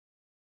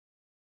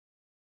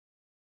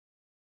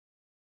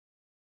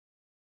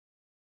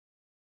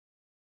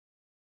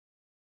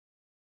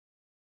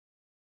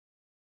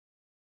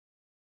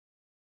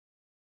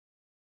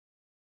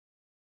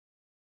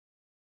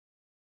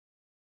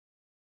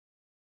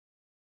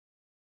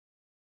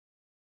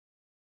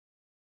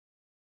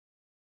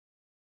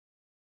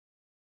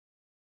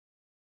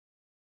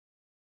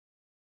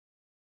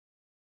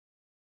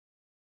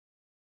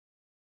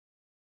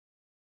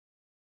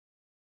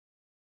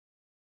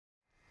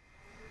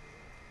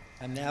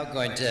I'm now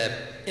going to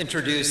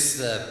introduce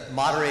the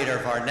moderator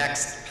of our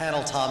next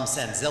panel, Tom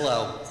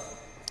Sanzillo,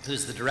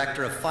 who's the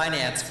Director of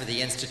Finance for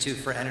the Institute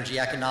for Energy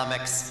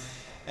Economics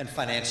and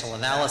Financial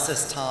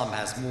Analysis. Tom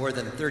has more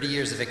than 30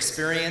 years of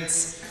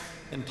experience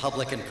in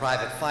public and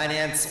private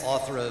finance,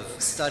 author of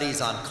studies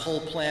on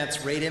coal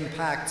plants, rate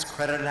impacts,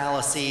 credit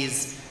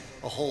analyses,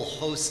 a whole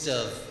host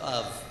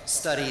of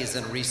studies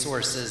and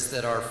resources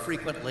that are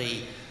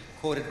frequently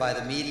quoted by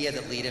the media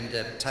that lead him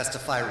to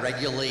testify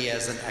regularly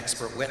as an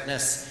expert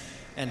witness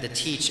and to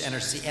teach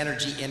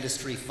energy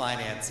industry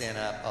finance in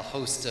a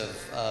host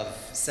of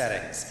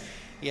settings.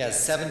 He has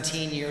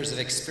 17 years of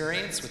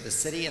experience with the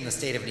city and the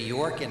state of New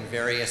York in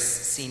various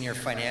senior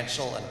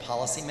financial and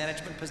policy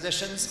management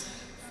positions.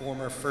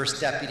 Former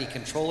first deputy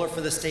controller for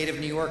the state of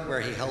New York,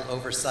 where he held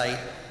oversight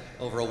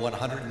over a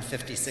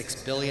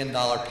 $156 billion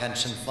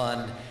pension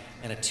fund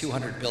and a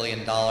 $200 billion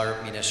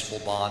municipal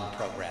bond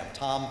program.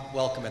 Tom,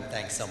 welcome and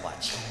thanks so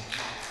much.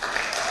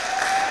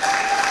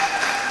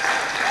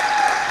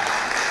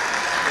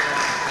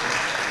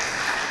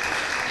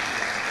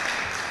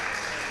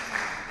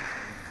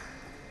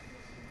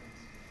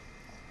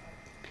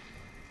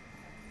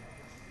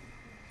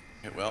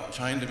 Well,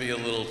 trying to be a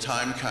little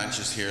time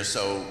conscious here,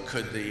 so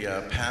could the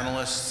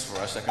panelists for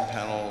our second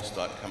panel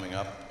start coming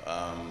up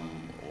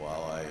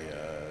while I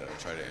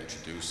try to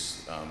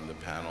introduce the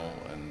panel,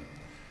 and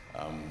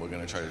we're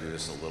going to try to do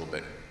this a little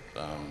bit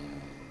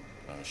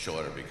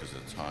shorter because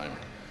of time.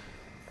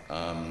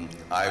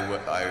 I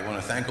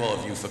want to thank all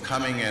of you for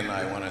coming, and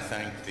I want to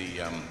thank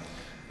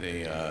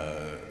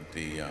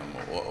the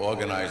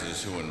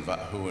organizers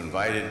who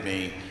invited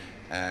me.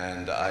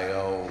 And I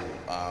owe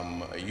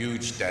a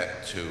huge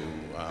debt to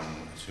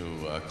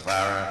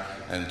Clara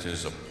and to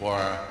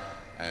Zipporah,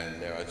 and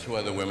there are two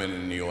other women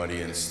in the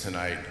audience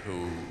tonight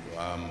who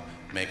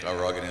make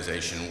our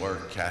organization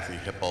work, Kathy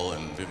Hipple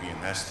and Vivian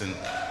Heston,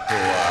 who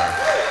are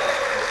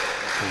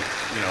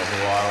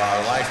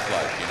our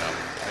lifeblood. You know,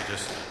 I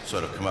just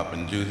sort of come up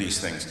and do these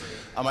things.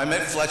 I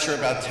met Fletcher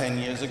about 10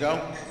 years ago.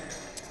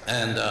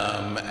 And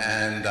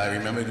I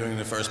remember doing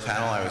the first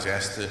panel, I was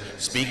asked to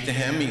speak to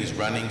him. He's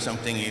running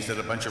something. He said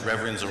a bunch of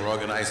reverends are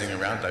organizing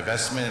around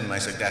divestment, and I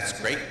said, that's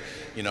great.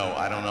 You know,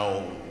 I don't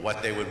know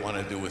what they would want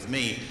to do with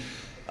me.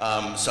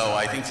 So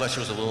I think Fletcher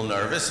was a little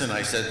nervous, and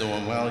I said to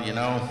him, well, you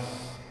know,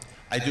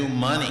 I do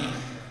money.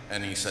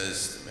 And he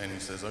says,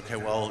 okay,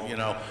 well,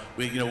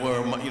 we're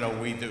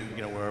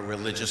a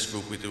religious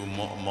group. We do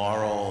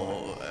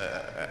moral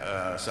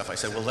stuff. I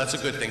said, well, that's a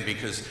good thing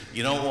because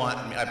you don't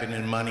want me. I've been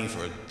in money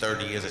for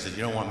 30 years. I said,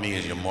 you don't want me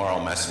as your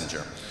moral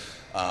messenger.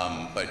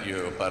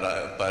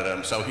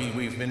 So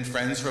we've been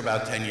friends for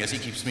about 10 years. He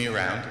keeps me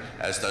around,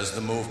 as does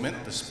the movement,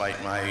 despite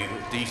my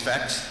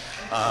defects.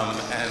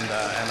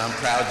 And I'm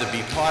proud to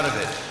be part of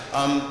it.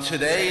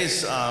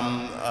 Today's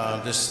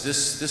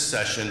this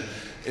session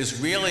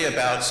is really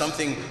about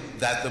something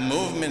that the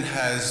movement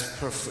has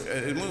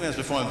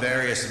performed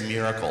various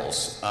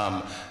miracles.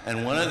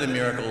 And one of the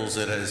miracles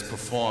it has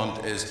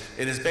performed is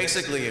it has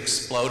basically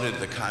exploded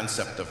the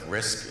concept of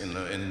risk in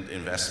the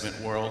investment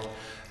world.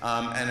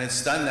 And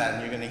it's done that,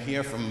 and you're going to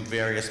hear from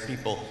various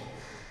people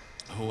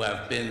who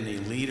have been the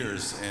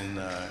leaders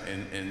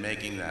in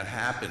making that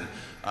happen.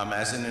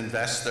 As an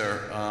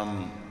investor,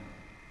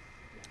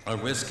 a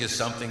risk is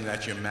something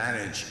that you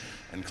manage,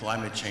 and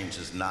climate change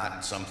is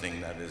not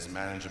something that is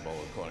manageable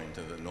according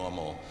to the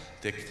normal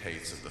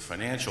dictates of the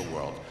financial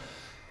world.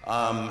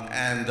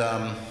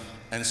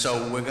 And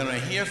so we're going to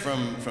hear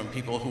from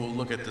people who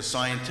look at the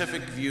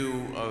scientific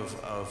view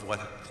of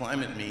what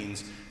climate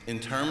means in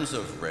terms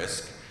of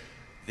risk,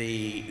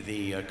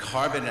 the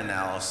carbon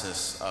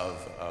analysis of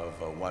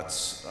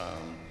what's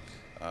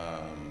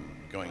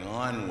going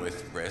on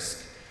with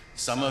risk,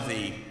 some of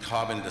the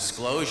carbon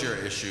disclosure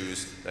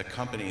issues that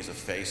companies are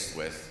faced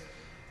with,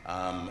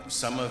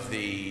 some of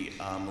the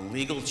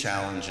legal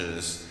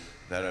challenges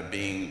that are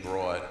being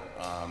brought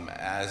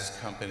as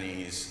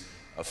companies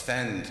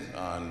offend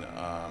on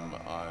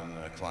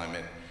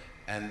climate,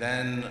 and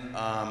then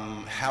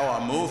how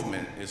our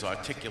movement is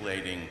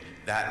articulating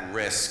that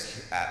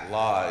risk at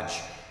large.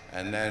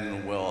 And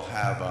then we'll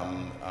have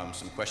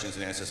some questions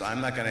and answers.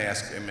 I'm not going to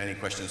ask many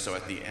questions, so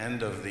at the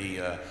end of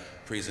the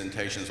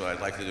presentations, what I'd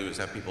like to do is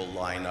have people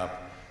line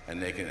up,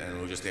 and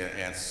we'll just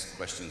answer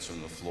questions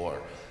from the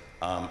floor.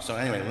 So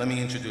anyway, let me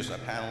introduce our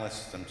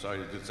panelists. I'm sorry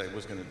to say I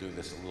was going to do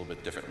this a little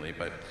bit differently,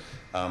 but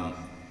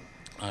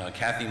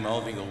Kathy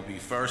Mulvey will be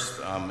first.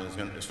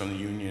 Is from the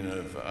Union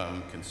of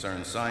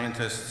Concerned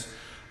Scientists.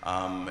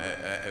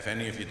 If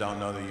any of you don't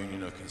know the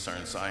Union of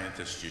Concerned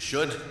Scientists, you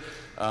should.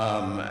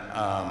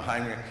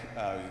 Henrik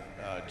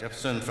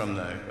Jeppesen from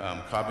the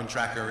Carbon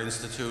Tracker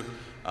Institute.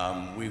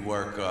 We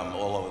work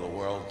all over the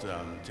world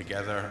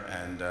together,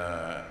 and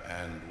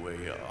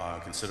we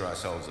consider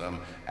ourselves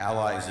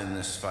allies in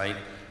this fight.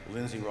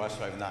 Lindsay Ross,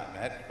 who I've not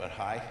met, but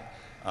hi,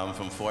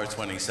 from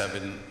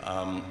 427.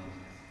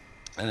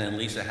 And then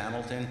Lisa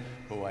Hamilton,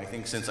 who I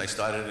think since I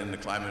started in the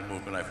climate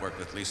movement, I've worked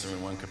with Lisa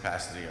in one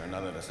capacity or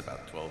another. That's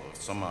about 12 of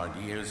some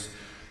odd years.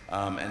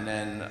 And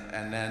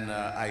then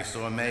I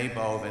saw May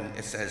Boeve, and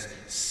it says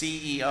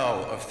CEO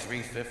of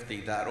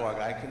 350.org.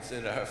 I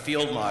consider her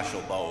Field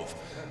Marshal Boeve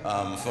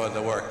for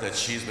the work that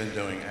she's been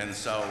doing. And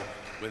so,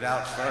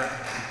 without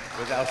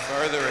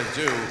further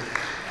ado,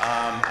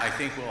 I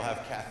think we'll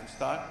have Kathy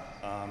start.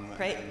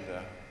 Great.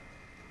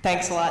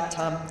 Thanks a lot,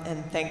 Tom,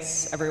 and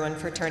thanks everyone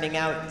for turning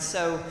out.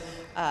 So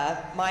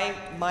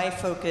my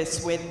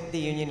focus with the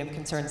Union of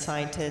Concerned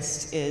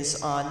Scientists is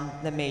on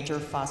the major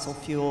fossil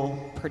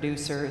fuel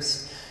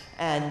producers,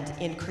 and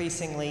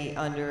increasingly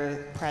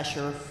under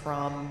pressure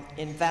from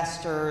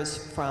investors,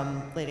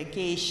 from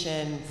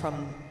litigation,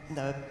 from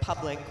the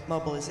public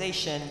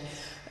mobilization.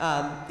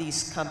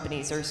 These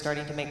companies are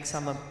starting to make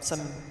some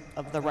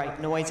of the right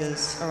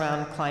noises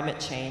around climate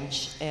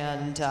change,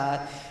 and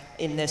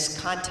in this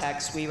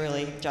context, we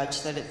really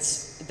judge that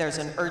there's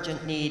an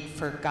urgent need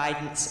for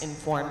guidance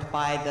informed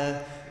by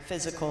the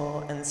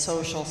physical and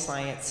social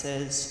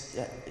sciences,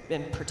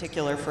 in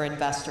particular for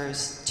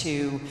investors,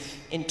 to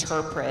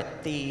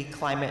interpret the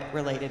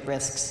climate-related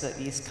risks that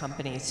these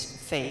companies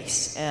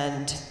face.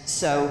 And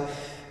so,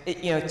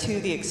 to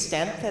the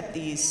extent that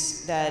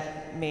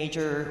that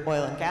major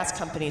oil and gas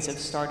companies have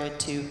started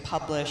to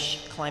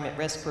publish climate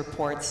risk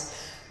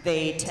reports,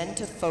 they tend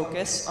to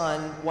focus on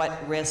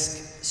what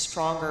risk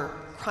stronger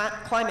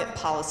climate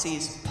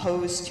policies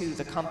pose to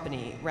the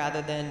company,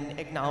 rather than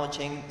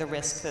acknowledging the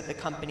risk that the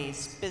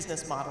company's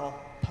business model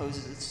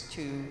poses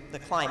to the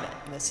climate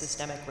and the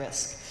systemic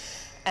risk.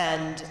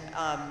 And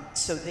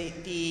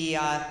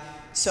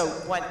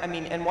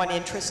one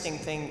interesting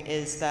thing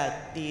is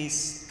that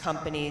these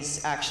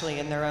companies actually,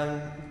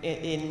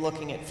 in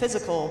looking at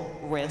physical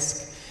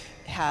risk,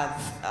 have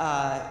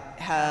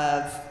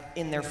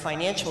in their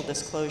financial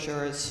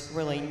disclosures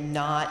really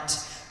not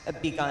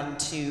begun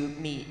to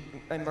meet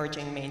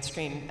emerging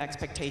mainstream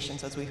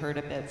expectations, as we heard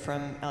a bit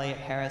from Elliot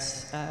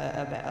Harris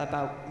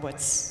about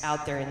what's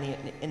out there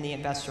in the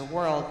investor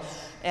world.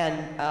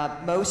 And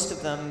most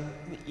of them,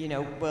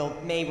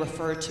 may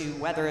refer to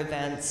weather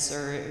events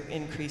or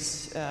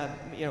increased,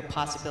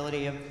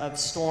 possibility of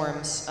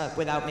storms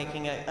without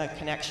making a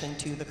connection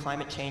to the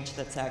climate change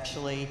that's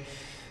actually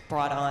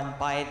brought on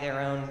by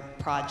their own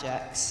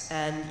projects.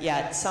 And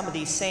yet some of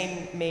these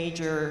same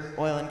major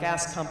oil and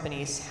gas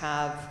companies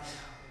have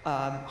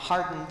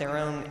hardened their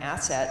own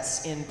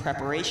assets in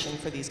preparation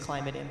for these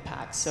climate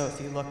impacts. So if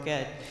you look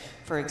at,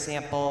 for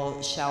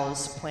example,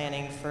 Shell's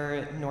planning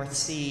for North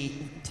Sea,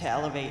 to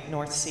elevate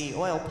North Sea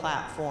oil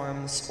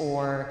platforms,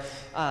 or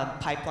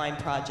pipeline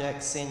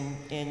projects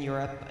in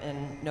Europe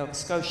and Nova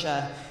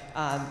Scotia,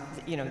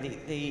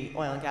 the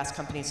oil and gas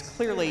companies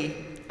clearly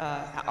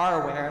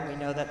are aware, and we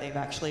know that they've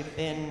actually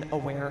been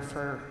aware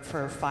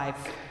for 5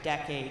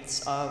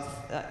 decades of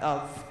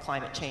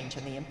climate change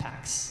and the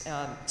impacts.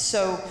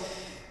 So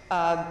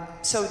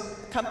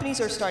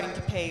companies are starting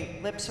to pay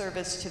lip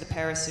service to the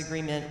Paris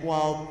Agreement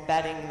while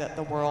betting that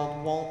the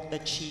world won't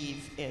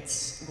achieve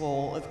its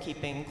goal of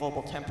keeping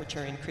global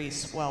temperature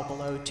increase well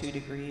below 2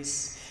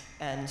 degrees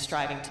and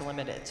striving to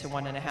limit it to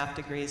 1.5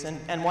 degrees.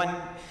 And one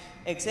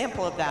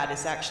example of that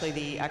is actually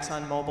the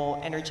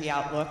ExxonMobil Energy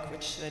Outlook,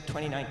 which the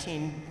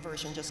 2019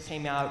 version just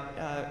came out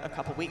a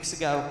couple weeks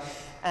ago.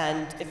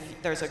 And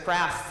there's a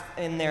graph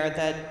in there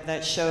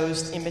that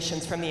shows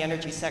emissions from the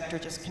energy sector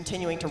just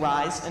continuing to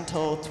rise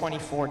until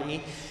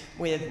 2040,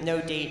 with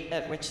no date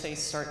at which they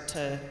start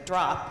to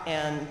drop,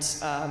 and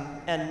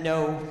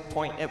no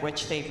point at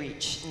which they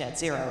reach net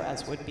zero,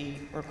 as would be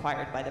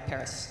required by the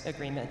Paris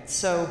Agreement.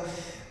 So,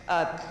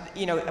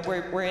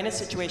 we're in a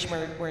situation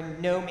where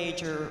no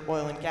major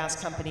oil and gas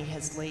company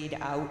has laid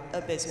out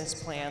a business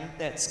plan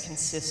that's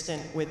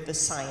consistent with the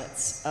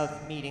science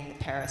of meeting the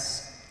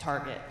Paris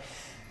target.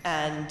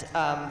 And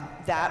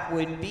that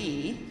would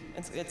be,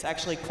 it's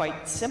actually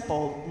quite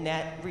simple,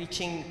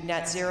 reaching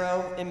net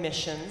zero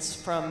emissions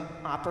from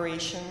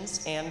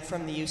operations and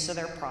from the use of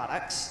their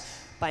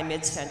products by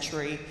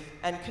mid-century,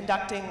 and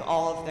conducting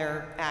all of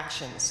their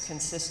actions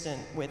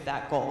consistent with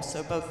that goal.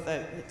 So both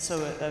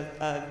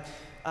a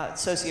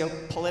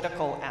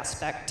socio-political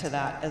aspect to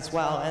that as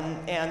well.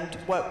 And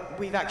what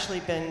we've actually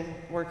been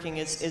working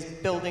is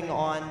building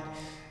on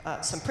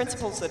some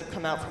principles that have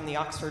come out from the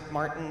Oxford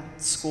Martin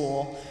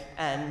School,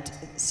 and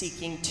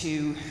seeking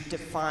to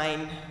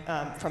define,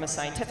 from a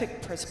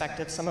scientific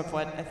perspective, some of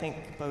what I think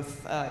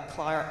both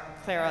Clara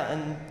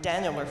and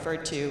Daniel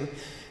referred to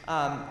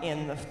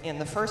in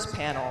the first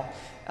panel,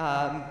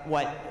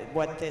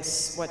 what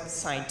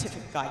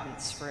scientific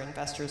guidance for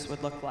investors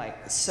would look like.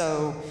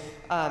 So,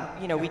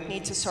 we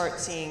need to start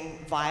seeing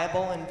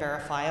viable and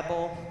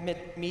verifiable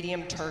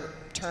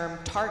medium-term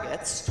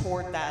targets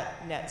toward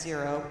that net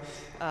zero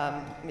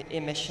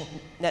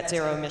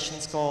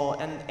emissions goal,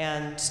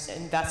 and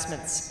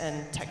investments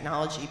and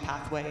technology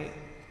pathway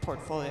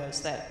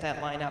portfolios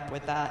that line up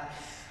with that.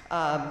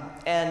 I'm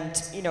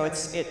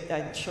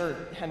sure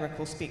Henrik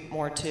will speak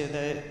more to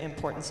the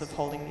importance of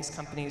holding these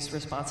companies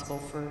responsible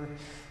for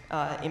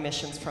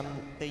emissions from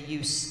the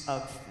use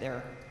of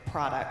their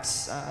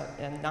products,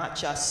 and not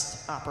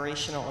just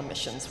operational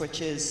emissions, which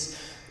is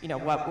you know,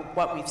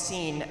 what we've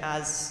seen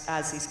as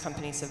these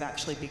companies have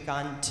actually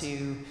begun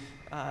to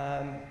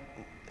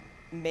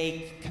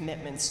make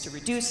commitments to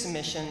reduce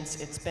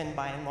emissions, it's been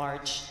by and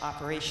large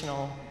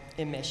operational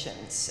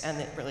emissions,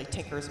 and it really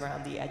tinkers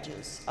around the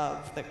edges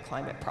of the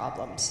climate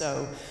problem.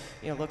 So,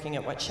 you know, looking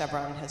at what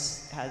Chevron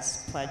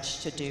has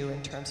pledged to do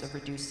in terms of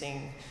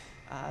reducing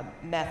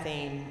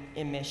methane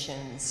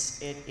emissions,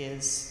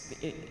 it's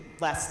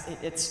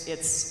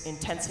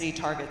intensity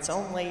targets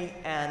only,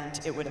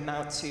 and it would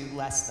amount to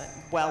less than,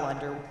 well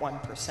under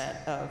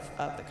 1%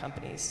 of the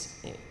company's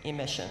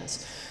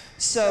emissions.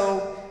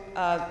 So,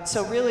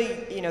 so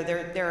really, you know,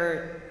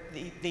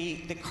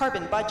 the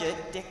carbon budget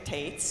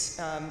dictates,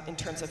 in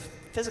terms of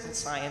physical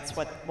science,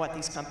 what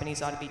these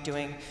companies ought to be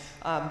doing.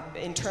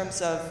 In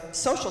terms of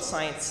social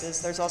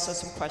sciences, there's also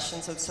some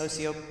questions of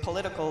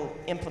socio-political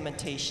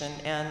implementation,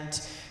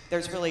 and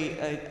there's really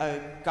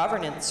a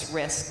governance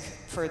risk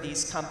for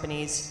these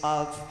companies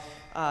of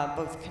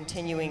both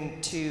continuing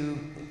to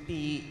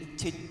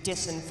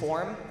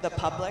disinform the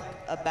public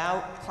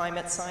about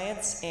climate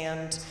science,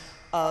 and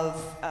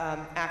of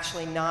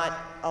actually not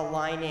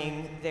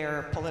aligning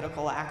their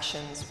political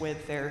actions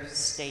with their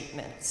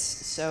statements.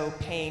 So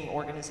paying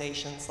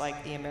organizations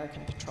like the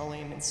American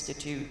Petroleum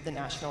Institute, the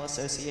National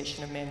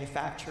Association of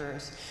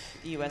Manufacturers,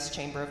 the US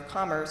Chamber of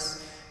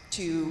Commerce,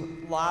 to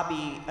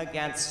lobby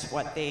against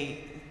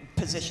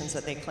positions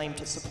that they claim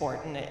to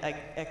support. And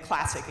a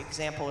classic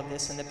example of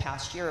this in the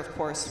past year, of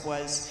course,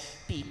 was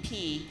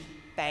BP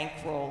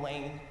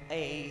bankrolling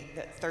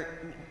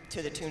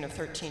to the tune of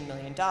 $13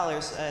 million,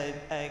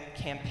 a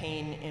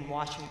campaign in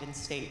Washington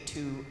state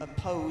to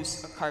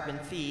oppose a carbon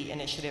fee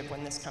initiative,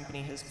 when this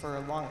company has for a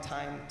long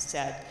time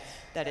said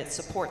that it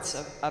supports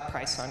a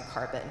price on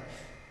carbon.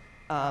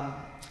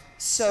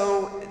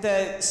 So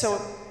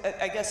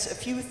I guess a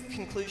few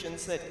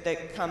conclusions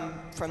that come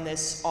from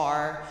this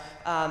are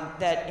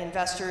that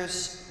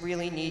investors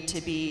really need to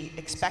be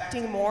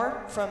expecting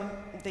more from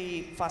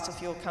the fossil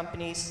fuel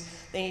companies.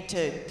 They need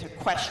to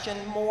question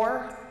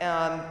more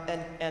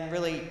and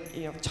really,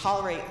 you know,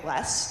 tolerate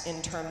less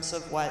in terms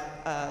of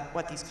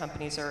what these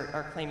companies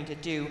are claiming to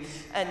do.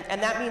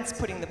 And that means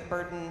putting the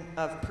burden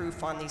of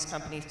proof on these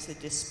companies to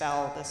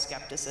dispel the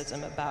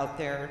skepticism about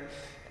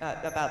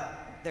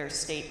their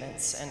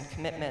statements and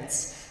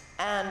commitments.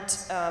 And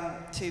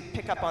to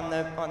pick up on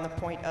the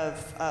point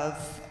of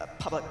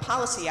public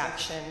policy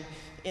action,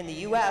 in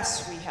the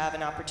US, we have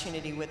an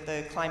opportunity with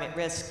the Climate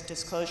Risk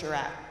Disclosure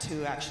Act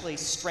to actually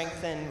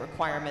strengthen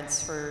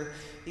requirements for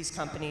these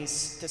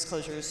companies'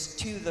 disclosures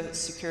to the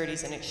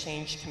Securities and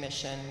Exchange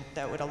Commission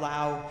that would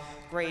allow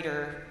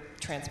greater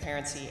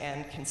transparency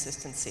and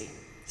consistency.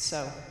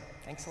 So,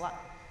 thanks a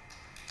lot.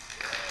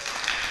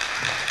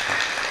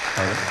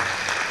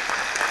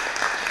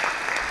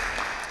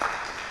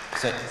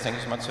 Thank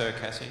you so much,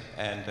 Cassie.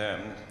 And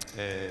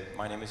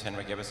my name is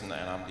Henrik Jeppesen,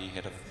 and I'm the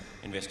head of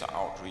investor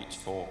outreach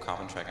for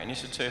Carbon Tracker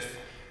Initiative.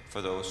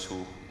 For those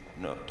who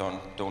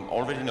don't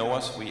already know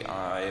us, we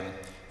are a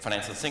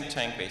financial think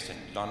tank based in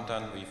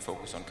London. We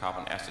focus on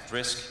carbon asset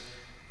risk,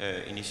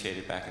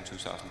 initiated back in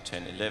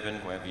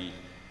 2010-11, where we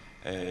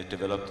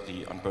developed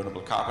the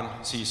unburnable carbon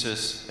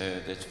thesis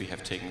that we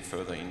have taken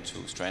further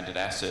into stranded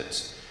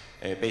assets,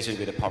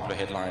 basically with a popular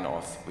headline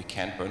of "We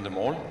can't burn them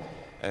all."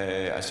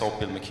 I saw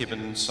Bill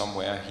McKibben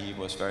somewhere. He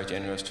was very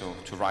generous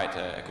to write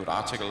a good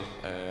article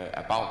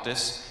about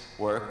this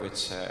work,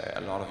 which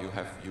a lot of you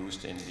have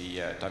used in the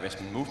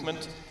divestment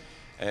movement.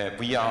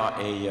 We are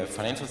a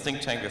financial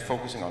think tank. We're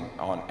focusing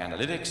on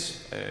analytics.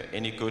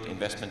 Any good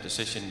investment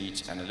decision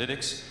needs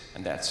analytics,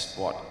 and that's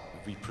what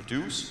we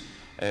produce,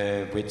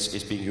 which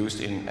is being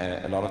used in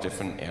a lot of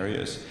different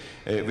areas.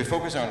 We're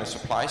focusing on the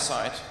supply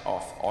side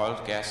of oil,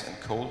 gas, and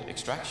coal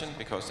extraction,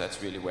 because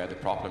that's really where the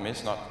problem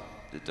is.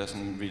 It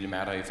doesn't really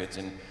matter if it's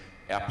in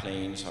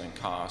airplanes or in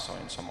cars or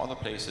in some other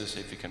places.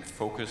 If we can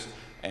focus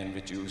and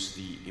reduce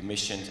the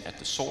emissions at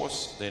the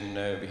source, then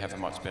we have a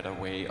much better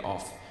way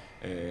of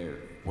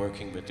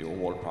working with the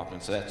overall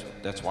problem. So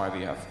that's why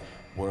we have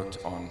worked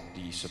on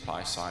the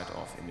supply side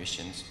of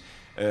emissions.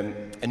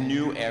 A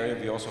new area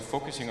we're also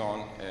focusing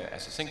on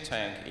as a think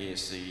tank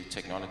is the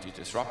technology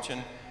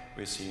disruption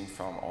we're seeing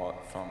from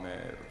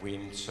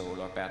wind,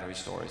 solar, battery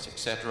storage,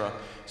 etc.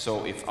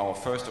 So if our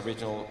first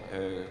original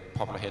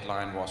popular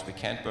headline was "We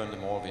can't burn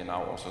them all," we are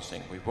now also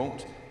saying we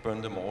won't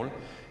burn them all.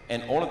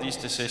 And all of these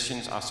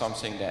decisions are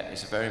something that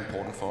is very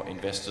important for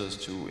investors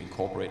to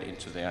incorporate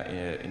into their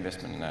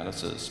investment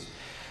analysis.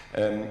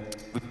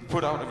 We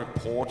put out a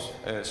report,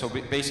 so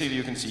basically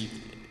you can see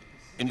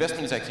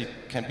investments actually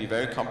can be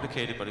very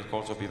complicated, but it can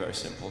also be very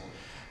simple.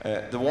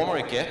 The warmer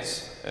it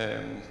gets,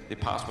 the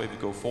pathway we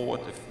go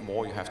forward, the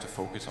more you have to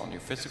focus on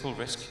your physical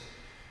risk.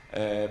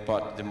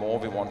 But the more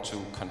we want to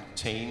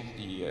contain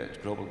the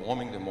global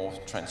warming, the more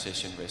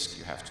transition risk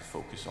you have to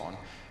focus on.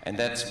 And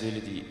that's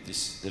really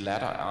the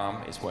latter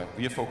arm is where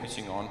we are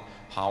focusing on.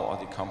 How are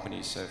the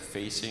companies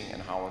facing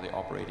and how are they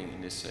operating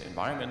in this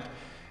environment?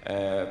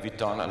 We've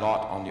done a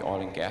lot on the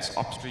oil and gas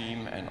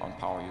upstream and on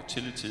power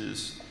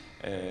utilities.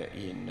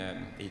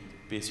 it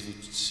basically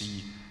to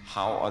see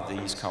how are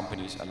these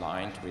companies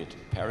aligned with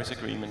Paris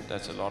Agreement.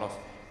 There's a lot of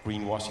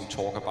greenwashing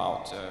talk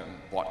about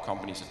what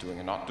companies are doing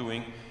and not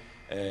doing.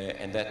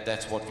 And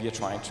that's what we are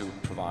trying to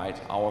provide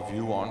our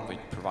view on, with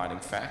providing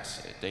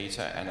facts,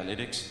 data,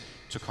 analytics,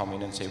 to come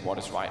in and say what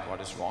is right,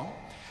 what is wrong.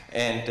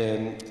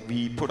 And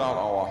we put out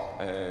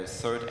our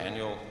third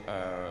annual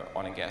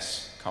oil and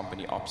gas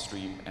company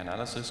upstream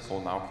analysis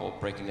called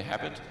Breaking the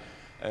Habit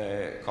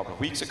a couple of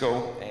weeks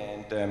ago.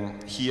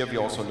 And here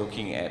we're also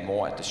looking at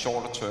more at the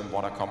shorter term,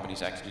 what are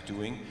companies actually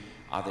doing?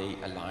 Are they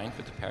aligned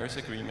with the Paris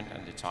Agreement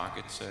and the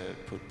targets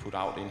put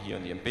out in here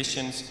and the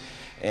ambitions?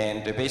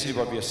 And basically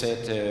what we have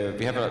said,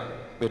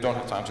 we don't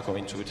have time to go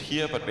into it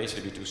here, but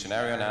basically we do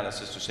scenario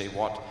analysis to say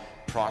what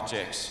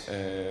projects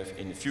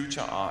in the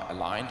future are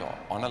aligned or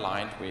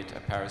unaligned with a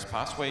Paris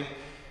pathway.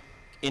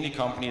 Any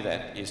company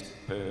that is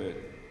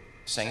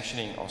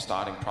sanctioning or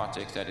starting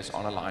projects that is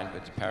unaligned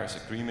with the Paris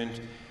Agreement,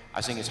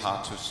 I think it's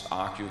hard to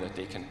argue that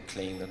they can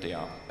claim that they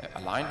are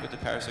aligned with the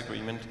Paris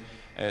Agreement.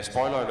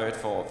 Spoiler alert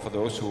for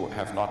those who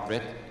have not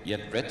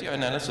yet read the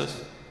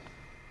analysis.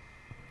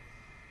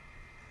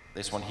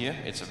 This one here,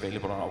 it's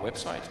available on our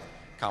website,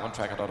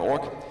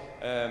 carbontracker.org.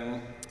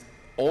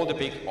 All the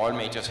big oil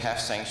majors have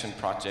sanctioned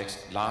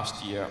projects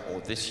last year or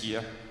this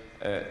year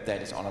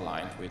that is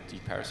unaligned with the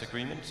Paris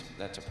Agreement.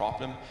 That's a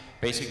problem.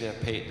 Basically,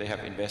 they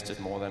have invested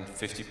more than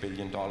 $50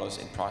 billion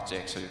in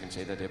projects, so you can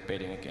say that they're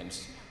betting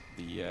against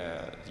the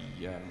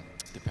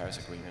Paris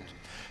Agreement.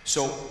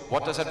 So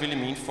what does that really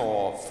mean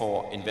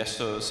for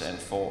investors and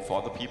for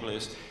other people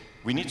is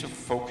we need to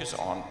focus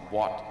on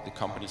what the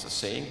companies are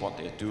saying, what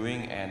they're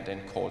doing, and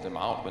then call them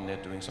out when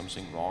they're doing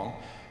something wrong.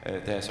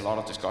 There's a lot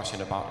of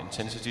discussion about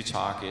intensity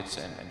targets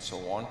and so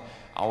on.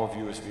 Our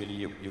view is really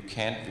you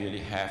can't really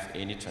have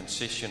any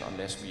transition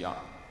unless we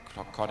are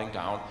cutting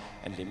down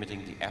and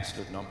limiting the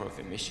absolute number of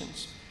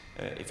emissions.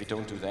 If we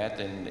don't do that,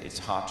 then it's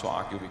hard to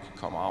argue we could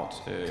come out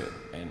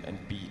and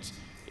beat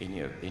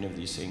any of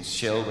these things.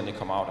 Shell, when they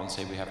come out and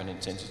say we have an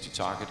intensity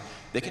target,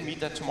 they can meet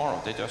that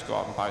tomorrow. They just go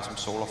out and buy some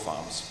solar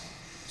farms.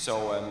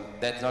 So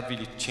that's not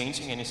really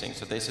changing anything.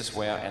 So this is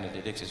where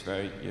analytics is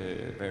very,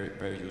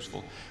 very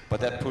useful. But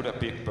that put a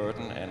big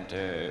burden and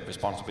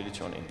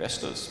responsibility on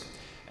investors.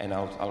 And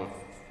I'll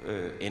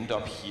end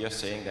up here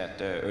saying that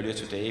earlier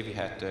today we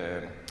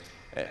had,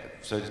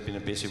 so it's been a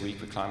busy week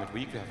with Climate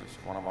Week. We have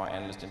one of our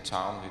analysts in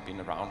town. We've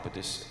been around with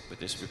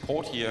this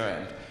report here,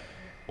 and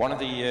one of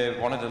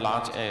the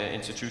large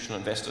institutional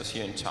investors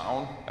here in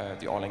town,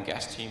 the oil and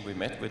gas team we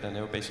met with, and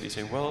they were basically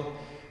saying, well,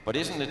 but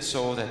isn't it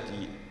so that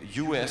the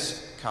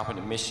US carbon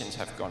emissions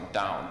have gone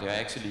down? They're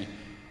actually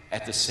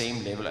at the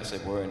same level as they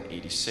were in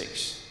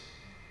 '86.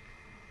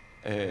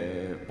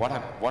 What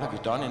have we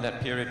done in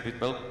that period?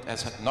 Well, there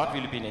has not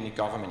really been any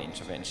government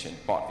intervention,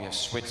 but we have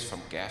switched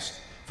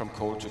from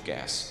coal to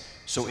gas.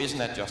 So isn't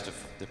that just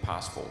the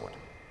path forward?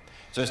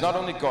 So it's not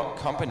only got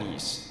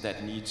companies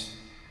that need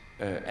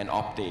an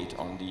update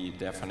on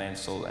their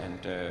financial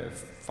and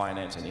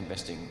finance and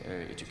investing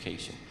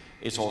education.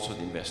 It's also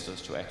the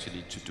investors to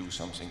actually do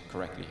something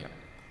correctly here.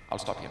 I'll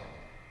stop here.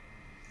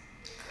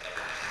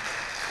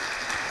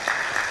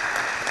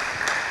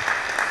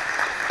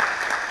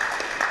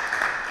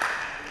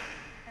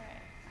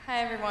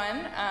 Hi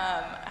everyone.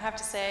 I have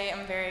to say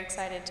I'm very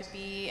excited to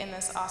be in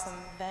this awesome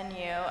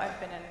venue. I've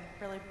been in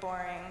really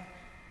boring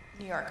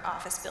New York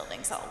office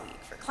buildings all week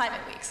for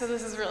Climate Week, so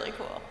this is really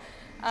cool.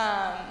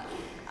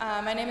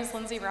 My name is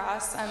Lindsay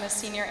Ross. I'm a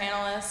senior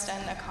analyst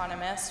and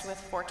economist with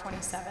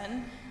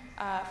 427.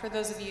 For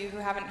those of you who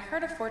haven't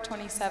heard of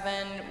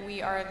 427,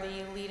 we are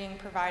the leading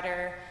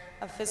provider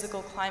of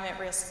physical climate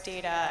risk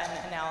data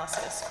and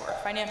analysis for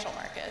financial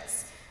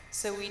markets.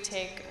 So we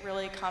take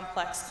really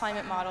complex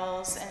climate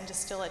models and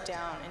distill it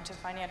down into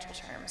financial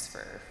terms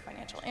for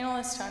financial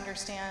analysts to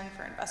understand,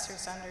 for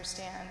investors to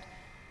understand,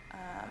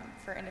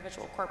 for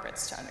individual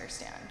corporates to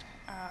understand.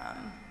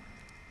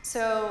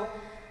 So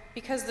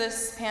because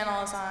this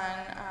panel is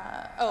on,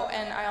 oh,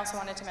 and I also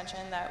wanted to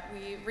mention that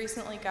we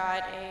recently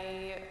got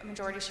a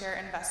majority share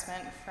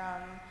investment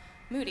from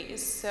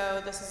Moody's.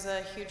 So this is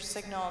a huge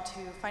signal to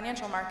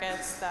financial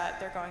markets that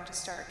they're going to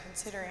start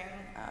considering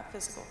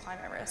physical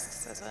climate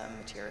risks as a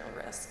material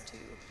risk to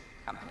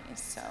companies.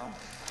 So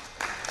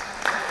yeah,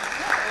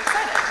 we're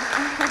excited.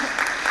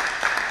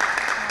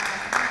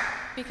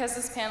 Because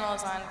this panel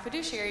is on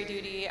fiduciary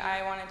duty,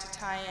 I wanted to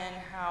tie in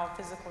how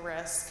physical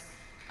risk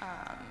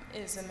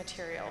is a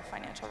material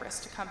financial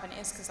risk to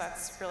companies, because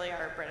that's really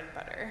our bread and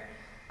butter.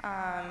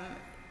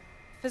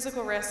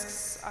 Physical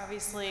risks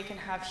obviously can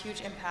have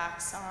huge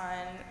impacts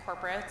on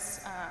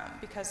corporates.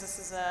 Because this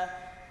is a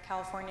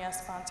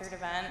California-sponsored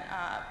event,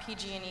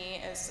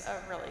 PG&E is a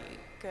really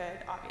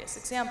good, obvious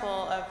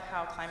example of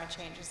how climate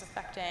change is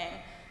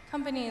affecting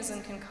companies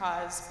and can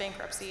cause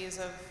bankruptcies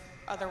of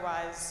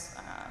otherwise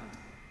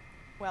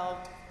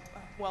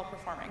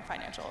well-performing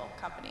financial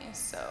companies.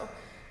 So.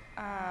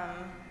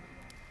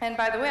 And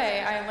by the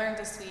way, I learned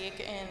this week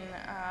in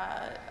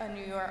a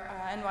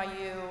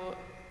NYU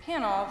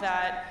panel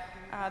that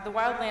the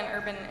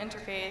wildland-urban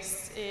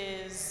interface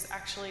is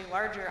actually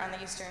larger on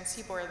the eastern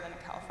seaboard than in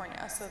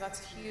California, so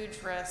that's a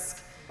huge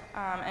risk.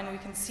 And we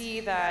can see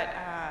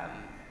that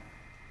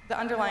the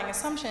underlying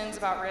assumptions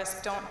about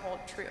risk don't hold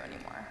true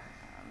anymore.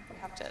 We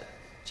have to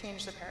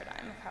change the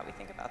paradigm of how we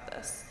think about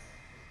this.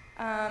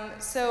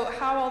 So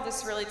how all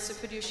this relates to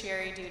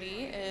fiduciary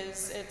duty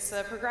is it's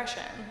a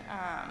progression.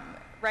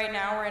 Right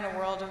now we're in a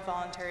world of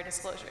voluntary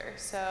disclosure.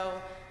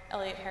 So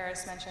Elliot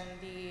Harris mentioned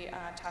the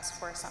task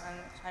force on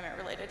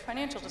climate-related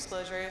financial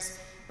disclosures,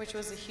 which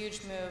was a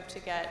huge move to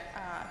get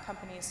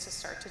companies to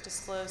start to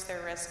disclose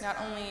their risk, not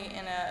only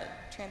in a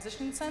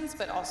transition sense,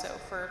 but also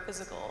for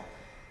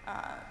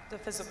the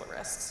physical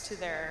risks to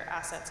their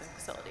assets and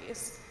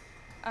facilities.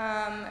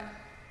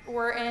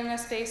 We're in a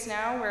space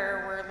now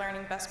where we're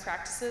learning best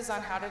practices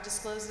on how to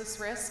disclose this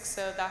risk,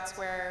 so that's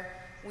where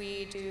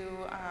we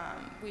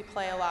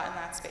play a lot in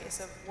that space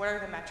of what are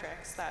the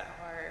metrics that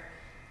are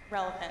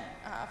relevant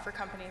for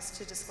companies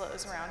to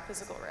disclose around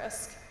physical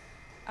risk.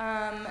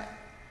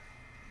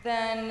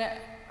 Then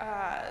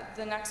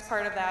the next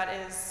part of that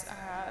is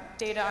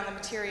data on the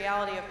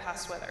materiality of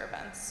past weather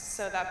events.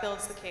 So that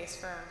builds the case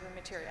for the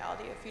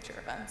materiality of future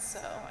events. So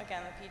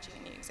again, the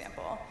PG&E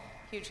example,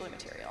 hugely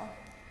material.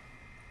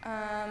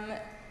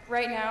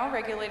 Right now,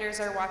 regulators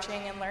are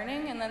watching and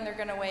learning, and then they're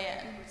going to weigh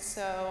in.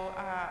 So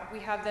we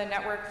have the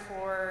Network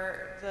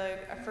for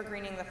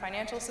Greening the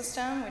Financial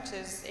System, which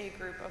is a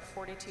group of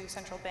 42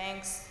 central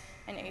banks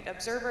and 8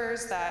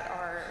 observers that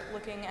are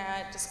looking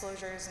at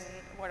disclosures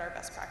and what are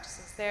best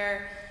practices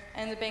there.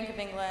 And the Bank of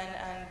England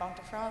and Banque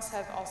de France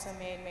have also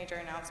made major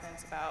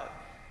announcements about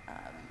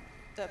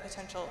the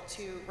potential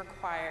to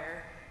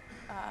require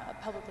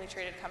publicly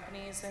traded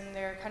companies in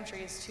their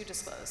countries to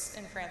disclose.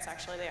 In France,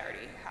 actually, they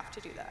already have to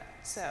do that.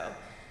 So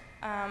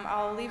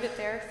I'll leave it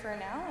there for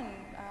now and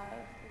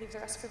leave the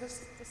rest for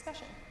this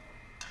discussion.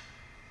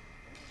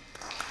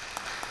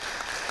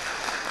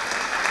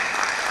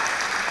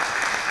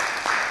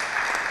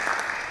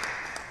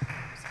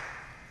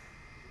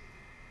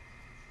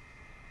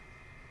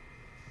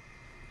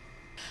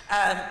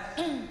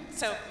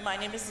 So my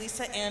name is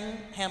Lisa Ann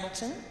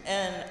Hamilton,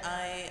 and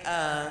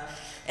I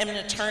am an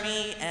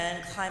attorney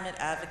and climate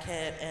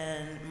advocate,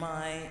 and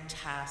my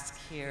task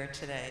here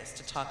today is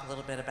to talk a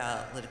little bit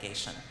about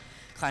litigation,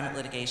 climate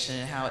litigation,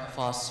 and how it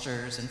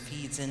fosters and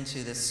feeds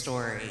into this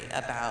story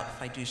about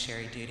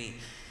fiduciary duty.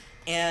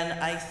 And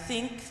I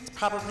think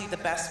probably the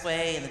best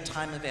way in the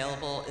time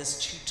available is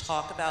to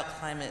talk about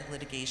climate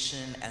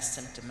litigation as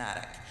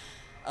symptomatic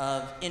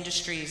of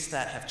industries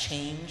that have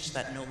changed,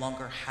 that no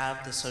longer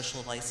have the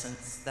social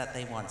license that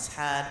they once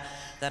had,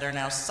 that are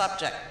now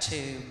subject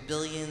to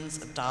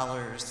billions of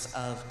dollars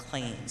of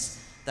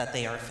claims that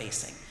they are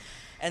facing.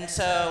 And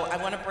so I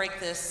want to break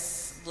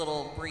this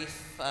little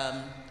brief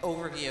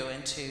overview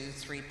into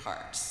 3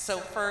 parts. So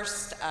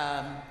first,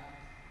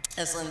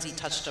 as Lindsay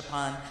touched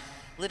upon,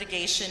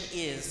 litigation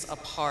is a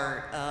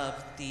part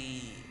of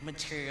the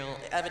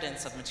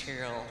evidence of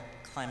material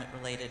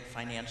climate-related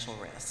financial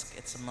risk.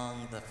 It's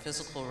among the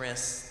physical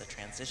risks, the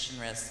transition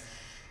risks,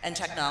 and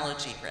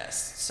technology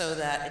risks. So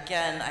that,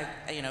 again,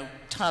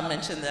 Tom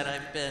mentioned that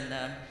I've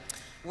been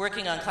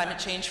working on climate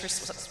change for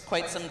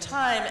quite some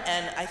time,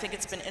 and I think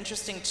it's been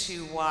interesting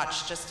to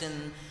watch just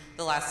in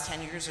the last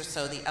 10 years or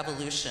so the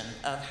evolution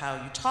of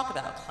how you talk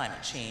about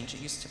climate change.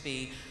 It used to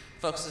be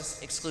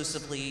focused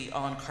exclusively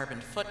on carbon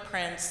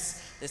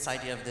footprints, this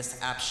idea of this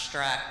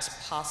abstract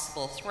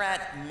possible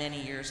threat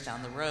many years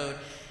down the road,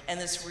 and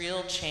this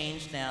real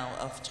change now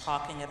of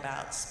talking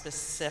about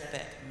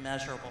specific,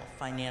 measurable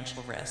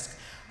financial risk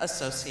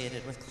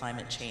associated with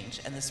climate change,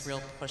 and this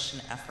real push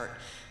and effort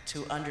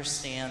to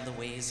understand the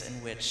ways in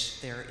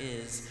which there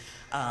is,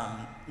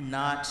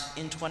 not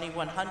in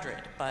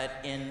 2100,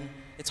 but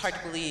it's hard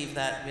to believe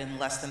that in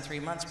less than 3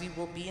 months we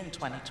will be in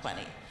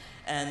 2020,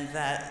 and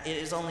that it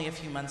is only a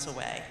few months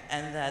away,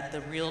 and that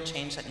the real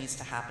change that needs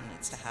to happen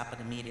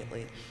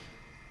immediately.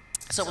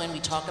 So when we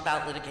talk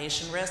about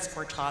litigation risk,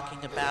 we're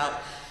talking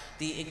about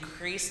the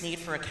increased need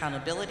for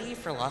accountability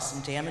for loss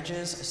and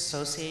damages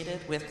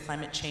associated with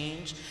climate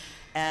change.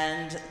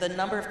 And the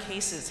number of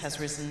cases has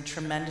risen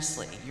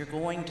tremendously. You're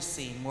going to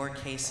see more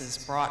cases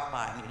brought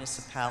by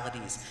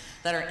municipalities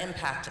that are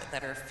impacted,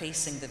 that are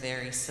facing the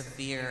very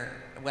severe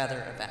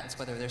weather events,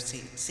 whether they're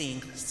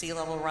seeing sea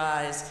level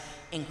rise,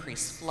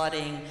 increased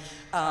flooding,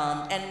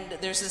 and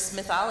there's this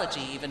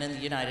mythology even in the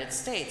United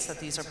States that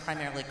these are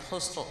primarily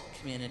coastal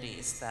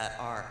communities that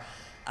are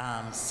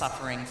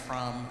suffering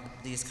from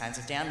these kinds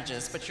of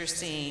damages, but you're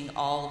seeing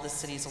all of the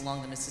cities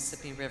along the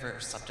Mississippi River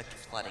subject to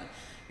flooding.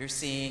 You're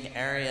seeing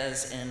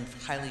areas in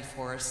highly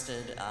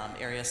forested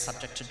areas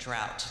subject to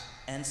drought.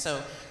 And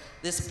so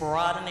this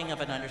broadening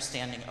of an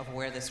understanding of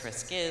where this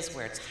risk is,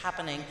 where it's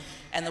happening,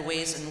 and the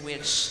ways in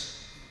which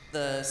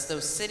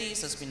those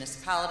cities, those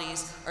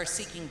municipalities are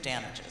seeking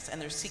damages,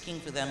 and they're seeking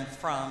for them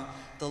from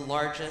the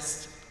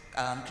largest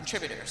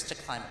contributors to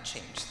climate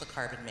change, the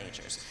carbon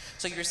majors.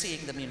 So you're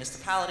seeing the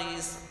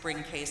municipalities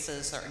bring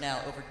cases. There are now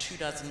over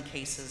 24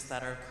 cases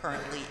that are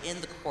currently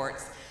in the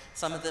courts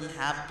Some of them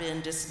have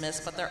been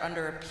dismissed, but they're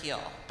under appeal.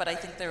 But I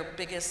think their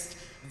biggest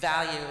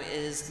value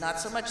is not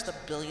so much the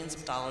billions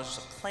of dollars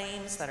of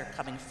claims that are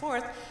coming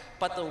forth,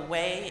 but the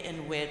way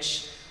in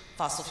which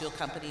fossil fuel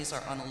companies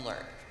are on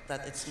alert,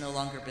 that it's no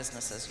longer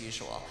business as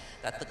usual,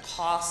 that the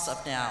costs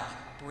of now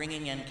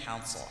bringing in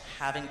counsel,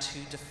 having to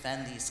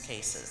defend these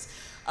cases,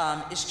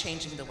 is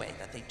changing the way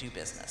that they do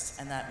business.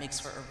 And that makes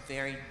for a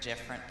very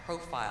different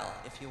profile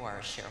if you are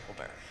a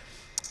shareholder.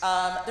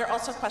 There are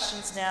also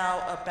questions now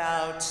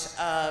about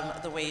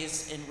the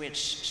ways in which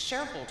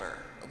shareholder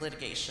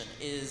litigation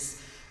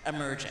is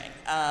emerging.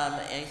 And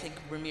I think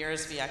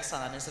Ramirez v.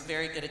 Exxon is a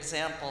very good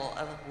example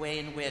of a way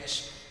in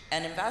which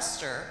an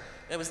investor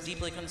that was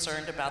deeply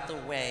concerned about the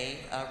way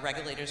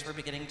regulators were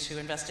beginning to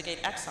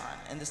investigate Exxon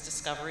and this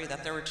discovery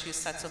that there were two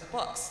sets of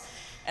books.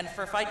 And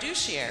for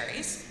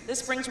fiduciaries,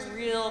 this brings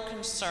real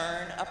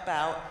concern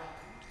about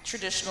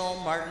traditional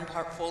Martin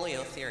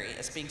portfolio theory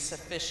as being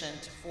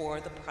sufficient for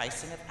the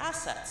pricing of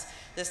assets.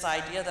 This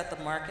idea that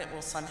the market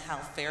will somehow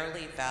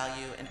fairly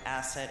value an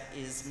asset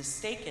is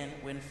mistaken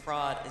when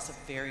fraud is a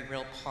very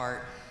real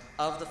part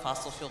of the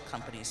fossil fuel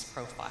company's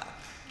profile.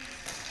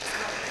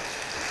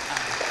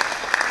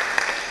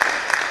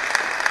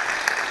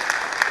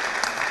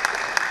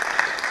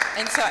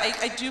 And so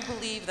I do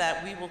believe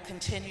that we will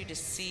continue to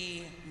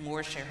see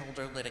more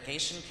shareholder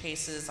litigation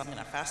cases. I'm going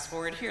to fast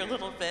forward here a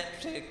little bit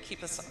to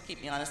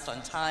keep me honest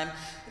on time.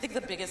 I think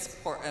the biggest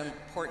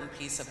important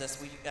piece of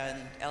this,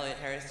 and Elliot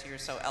Harris, you're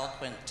so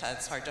eloquent,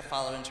 it's hard to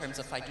follow in terms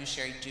of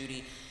fiduciary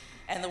duty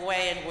and the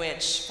way in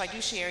which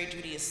fiduciary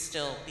duty is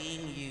still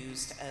being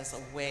used as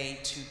a way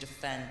to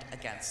defend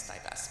against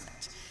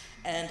divestment.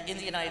 And in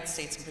the United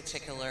States in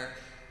particular,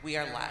 we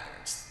are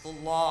laggards. The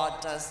law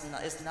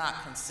is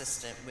not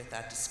consistent with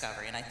that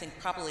discovery. And I think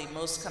probably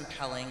most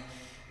compelling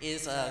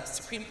is a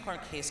Supreme Court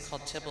case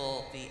called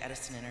Tibble v.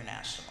 Edison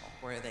International,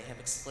 where they have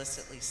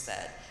explicitly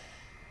said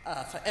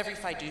for every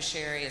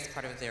fiduciary, as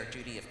part of their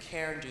duty of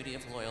care and duty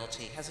of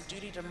loyalty, has a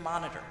duty to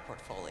monitor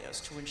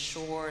portfolios to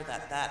ensure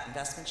that that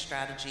investment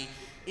strategy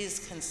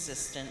is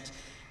consistent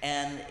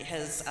and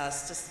has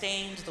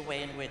sustained the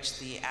way in which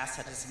the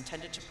asset is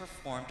intended to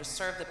perform to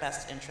serve the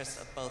best interests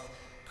of both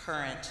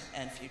current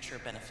and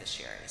future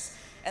beneficiaries.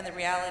 And the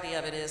reality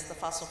of it is the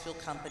fossil fuel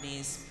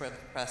company's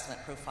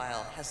investment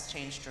profile has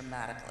changed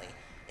dramatically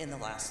in the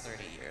last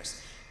 30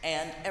 years.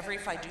 And every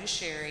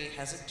fiduciary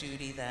has a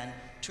duty then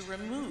to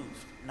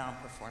remove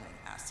non-performing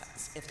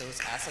assets if those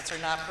assets are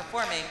not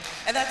performing.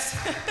 And that's,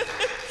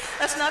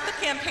 that's not the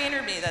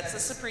campaigner me, that's the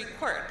Supreme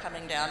Court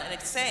coming down and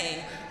it's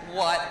saying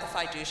what the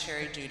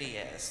fiduciary duty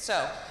is.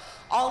 So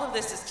all of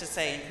this is to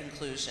say in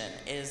conclusion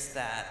is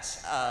that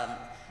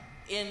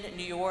in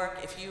New York,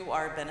 if you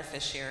are a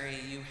beneficiary,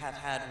 you have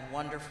had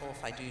wonderful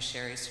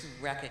fiduciaries who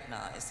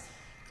recognize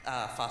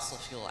fossil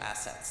fuel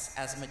assets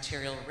as a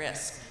material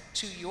risk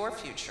to your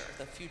future,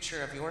 the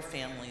future of your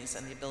families,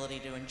 and the ability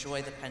to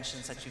enjoy the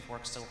pensions that you've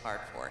worked so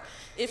hard for.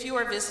 If you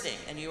are visiting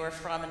and you are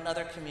from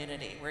another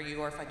community where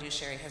your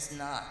fiduciary has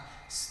not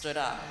stood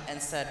up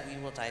and said,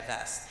 we will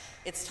divest,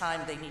 it's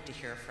time they need to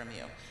hear from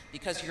you,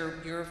 because your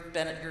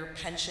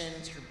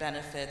pensions, your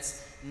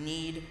benefits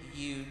need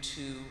you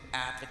to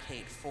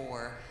advocate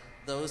for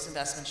those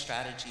investment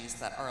strategies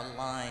that are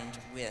aligned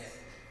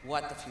with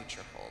what the future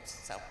holds.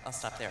 So I'll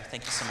stop there.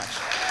 Thank you so much.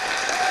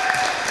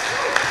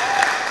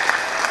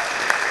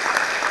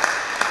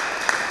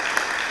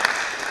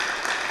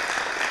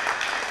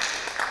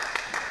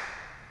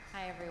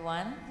 Hi,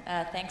 everyone.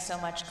 Thanks so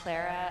much,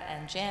 Clara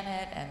and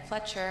Janet and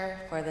Fletcher,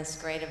 for this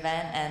great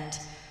event. And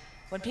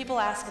when people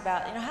ask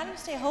about, how do you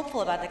stay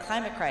hopeful about the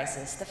climate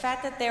crisis? The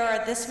fact that there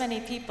are this many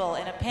people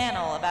in a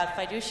panel about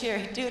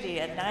fiduciary duty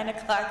at 9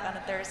 o'clock on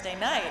a Thursday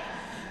night,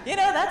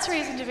 that's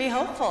reason to be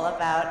hopeful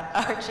about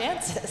our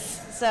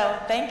chances. So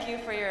thank you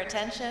for your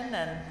attention,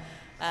 and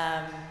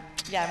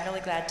I'm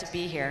really glad to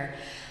be here.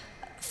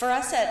 For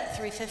us at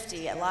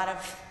 350, a lot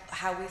of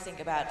how we think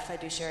about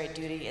fiduciary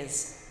duty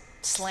is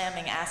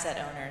slamming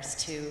asset owners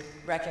to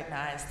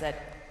recognize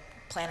that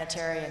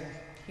planetary and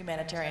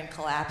humanitarian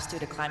collapse due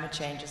to climate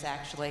change is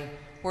actually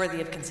worthy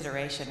of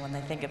consideration when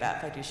they think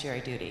about fiduciary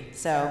duty.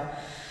 So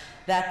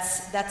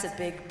that's a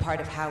big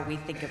part of how we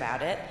think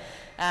about it.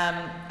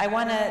 I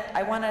want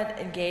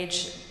to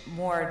engage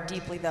more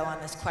deeply, though, on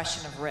this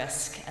question of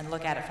risk and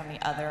look at it from the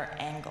other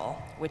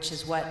angle, which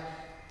is what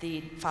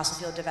the fossil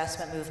fuel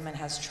divestment movement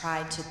has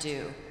tried to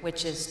do,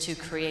 which is to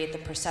create the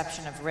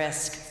perception of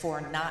risk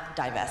for not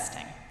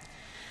divesting.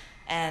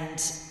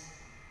 And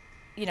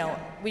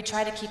we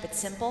try to keep it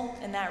simple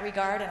in that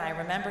regard, and I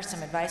remember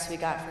some advice we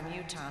got from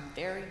you, Tom,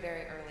 very,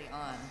 very early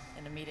on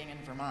in a meeting in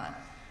Vermont,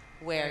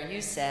 where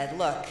you said,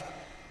 look,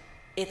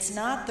 it's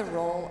not the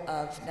role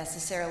of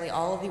necessarily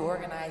all of the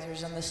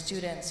organizers and the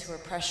students who are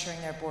pressuring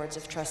their boards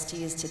of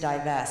trustees to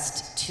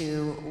divest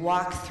to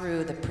walk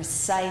through the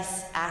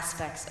precise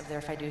aspects of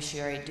their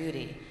fiduciary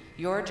duty.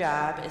 Your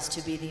job is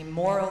to be the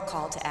moral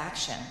call to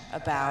action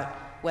about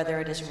whether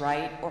it is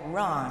right or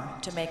wrong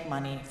to make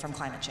money from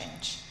climate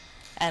change.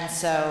 And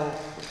so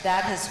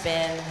that has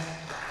been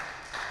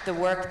the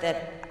work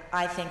that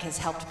I think has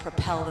helped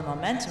propel the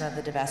momentum of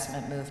the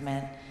divestment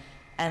movement.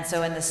 And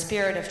so in the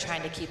spirit of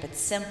trying to keep it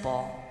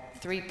simple,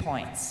 3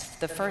 points.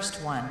 The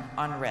first one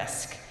on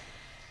risk.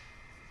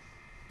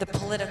 The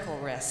political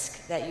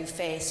risk that you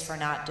face for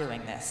not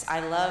doing this. I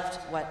loved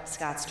what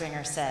Scott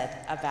Stringer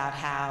said about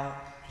how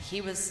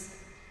he was,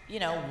 you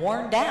know,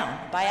 worn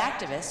down by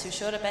activists who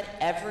showed up at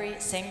every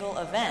single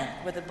event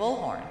with a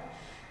bullhorn.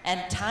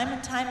 And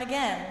time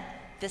again,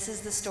 this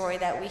is the story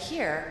that we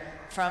hear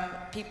from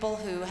people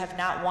who have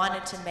not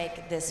wanted to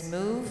make this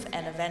move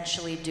and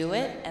eventually do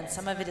it, and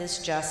some of it is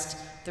just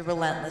the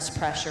relentless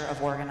pressure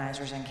of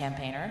organizers and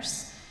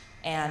campaigners.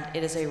 And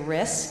it is a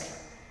risk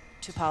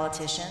to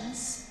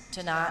politicians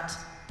to not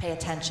pay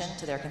attention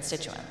to their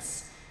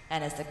constituents.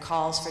 And as the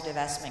calls for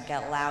divestment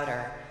get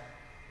louder,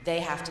 they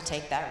have to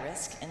take that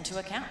risk into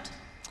account.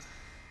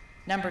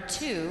 Number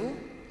 2,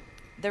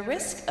 the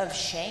risk of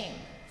shame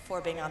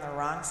for being on the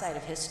wrong side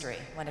of history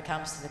when it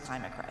comes to the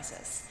climate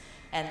crisis.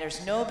 And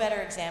there's no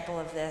better example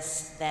of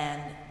this than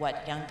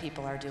what young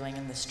people are doing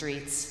in the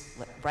streets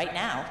right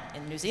now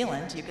in New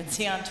Zealand. You can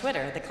see on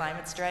Twitter the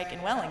climate strike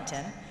in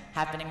Wellington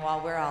happening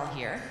while we're all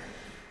here.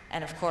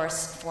 And of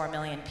course, 4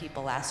 million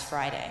people last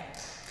Friday.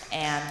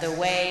 And the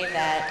way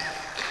that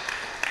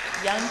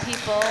young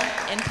people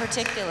in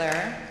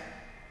particular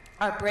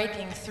are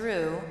breaking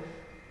through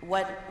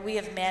what we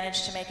have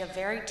managed to make a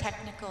very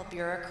technical,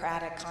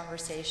 bureaucratic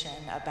conversation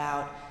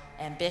about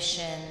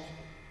ambition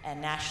and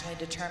nationally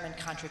determined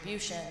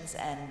contributions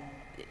and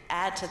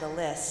add to the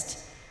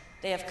list.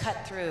 They have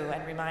cut through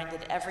and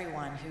reminded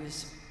everyone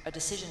who's a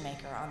decision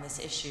maker on this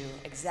issue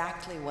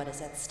exactly what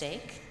is at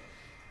stake,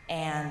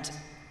 and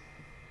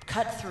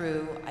cut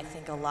through, I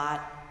think, a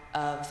lot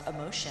of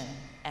emotion.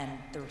 And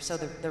so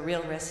the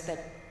real risk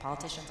that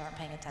politicians aren't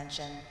paying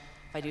attention,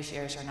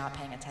 fiduciaries are not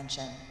paying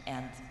attention,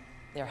 and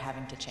they're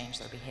having to change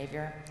their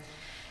behavior.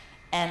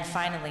 And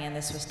finally, and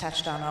this was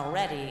touched on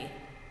already,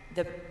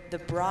 the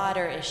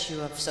broader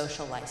issue of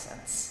social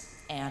license,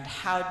 and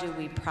how do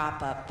we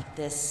prop up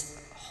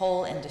this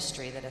whole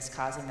industry that is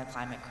causing the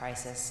climate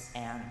crisis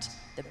and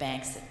the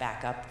banks that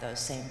back up those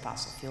same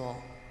fossil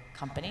fuel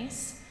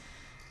companies.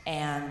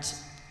 And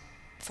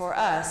for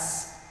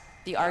us,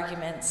 the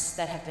arguments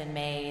that have been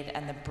made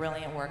and the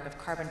brilliant work of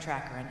Carbon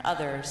Tracker and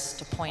others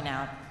to point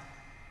out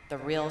the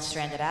real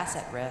stranded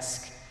asset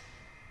risk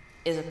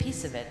is a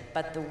piece of it,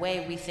 but the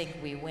way we think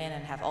we win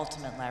and have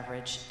ultimate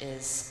leverage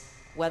is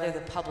whether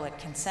the public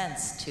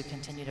consents to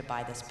continue to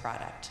buy this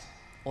product,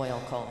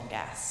 oil, coal, and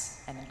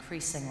gas. And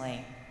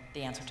increasingly,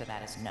 the answer to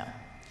that is no.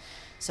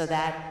 So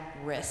that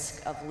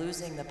risk of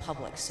losing the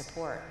public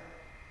support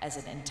as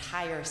an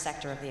entire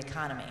sector of the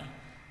economy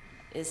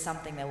is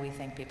something that we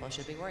think people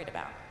should be worried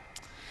about.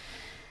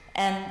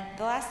 And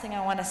the last thing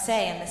I want to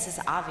say, and this is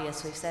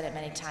obvious, we've said it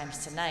many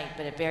times tonight,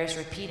 but it bears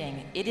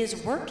repeating, it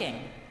is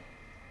working.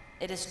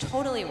 It is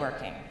totally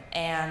working,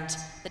 and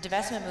the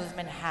divestment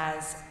movement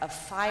has a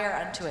fire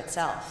unto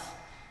itself,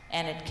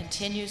 and it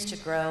continues to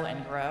grow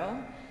and grow,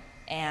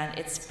 and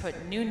it's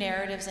put new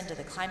narratives into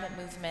the climate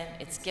movement.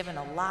 It's given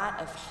a lot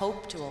of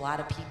hope to a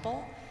lot of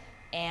people,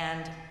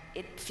 and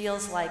it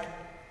feels like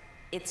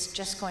it's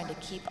just going to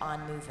keep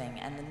on moving.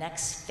 And the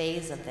next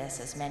phase of this,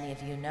 as many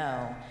of you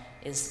know,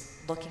 is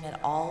looking at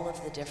all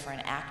of the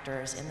different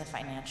actors in the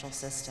financial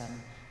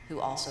system who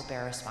also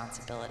bear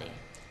responsibility.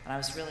 And I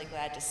was really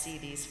glad to see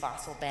these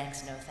Fossil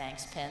Banks No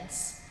Thanks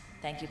pins.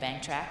 Thank you,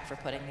 BankTrack, for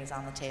putting these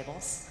on the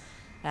tables.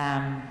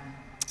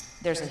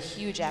 There's a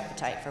huge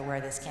appetite for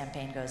where this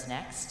campaign goes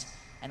next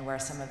and where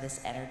some of this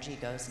energy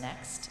goes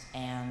next.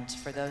 And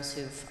for those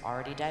who've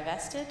already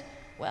divested,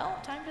 well,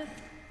 time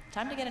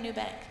to get a new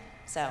bank.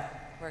 So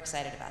we're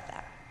excited about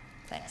that.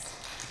 Thanks.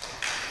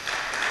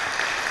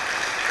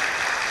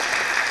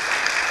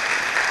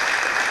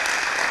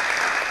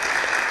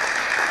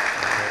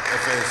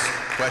 If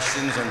there's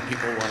questions and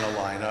people want to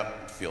line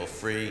up, feel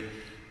free.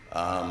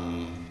 I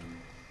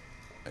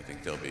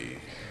think there'll be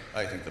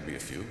a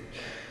few.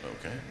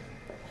 Okay.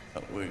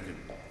 We could,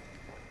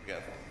 yeah.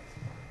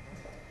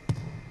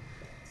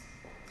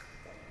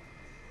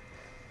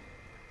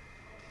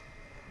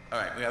 All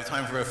right, we have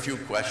time for a few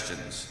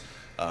questions.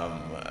 Go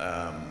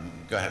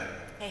ahead.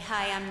 Hey,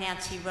 hi, I'm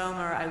Nancy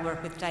Romer. I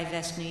work with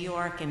Divest New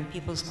York and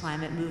People's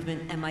Climate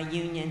Movement and my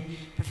union,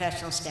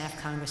 Professional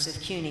Staff Congress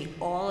of CUNY,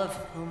 all of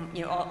whom,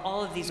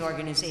 all of these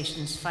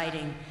organizations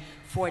fighting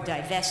for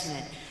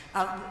divestment.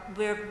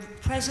 We're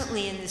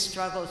presently in the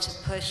struggle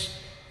to push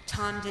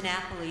Tom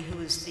DiNapoli, who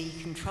is the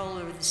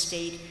controller of the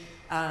state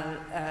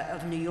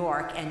of New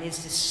York and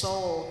is the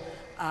sole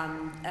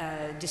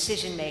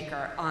decision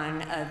maker on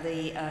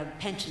the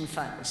pension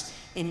funds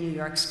in New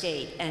York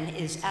State, and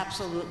is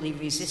absolutely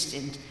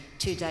resistant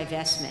to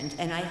divestment.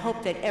 And I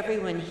hope that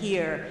everyone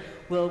here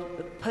will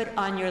put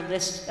on your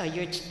list,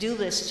 your to-do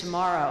list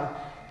tomorrow,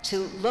 to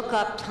look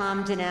up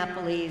Tom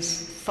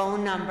DiNapoli's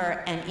phone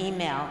number and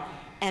email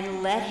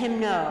and let him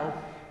know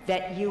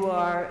that you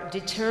are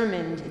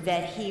determined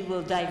that he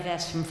will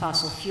divest from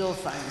fossil fuel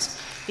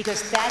funds,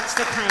 because that's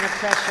the kind of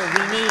pressure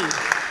we need.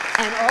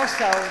 And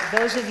also,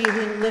 those of you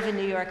who live in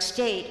New York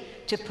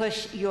State, to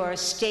push your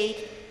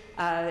state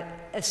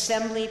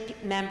Assembly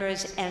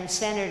members and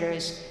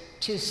senators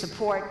to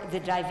support the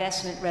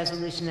divestment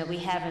resolution that we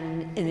have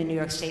in the New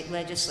York State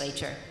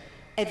Legislature.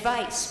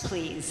 Advice,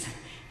 please.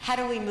 How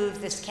do we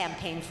move this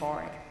campaign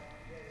forward?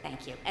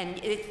 Thank you. And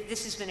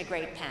this has been a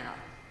great panel.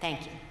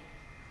 Thank you.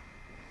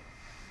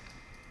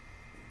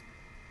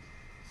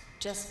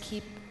 Just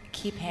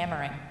keep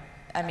hammering.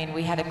 I mean,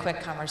 we had a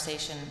quick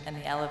conversation in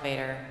the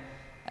elevator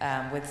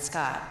with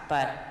Scott,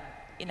 but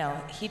you know,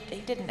 he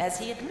didn't, as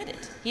he admitted,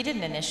 he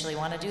didn't initially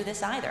want to do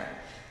this either.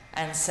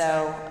 And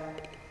so,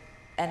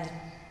 and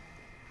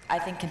I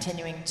think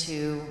continuing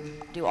to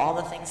do all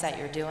the things that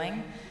you're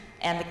doing,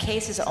 and the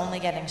case is only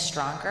getting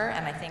stronger,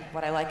 and I think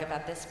what I like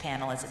about this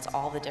panel is it's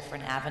all the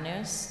different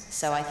avenues.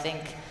 So I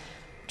think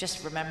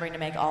just remembering to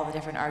make all the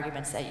different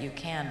arguments that you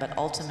can, but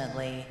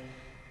ultimately,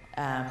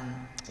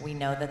 we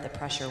know that the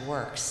pressure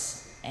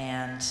works,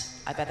 and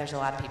I bet there's a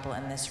lot of people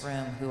in this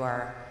room who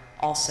are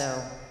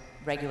also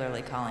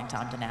regularly calling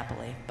Tom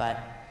DiNapoli,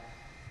 but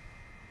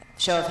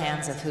show of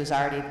hands of who's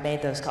already made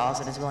those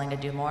calls and is willing to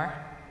do more.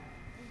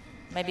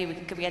 Maybe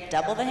could we get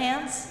double the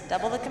hands,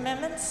 double the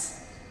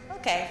commitments?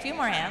 Okay, a few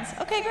more hands.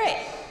 Okay, great.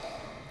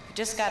 We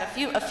just got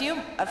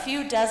a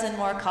few dozen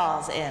more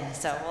calls in,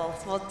 so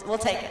we'll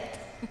take it.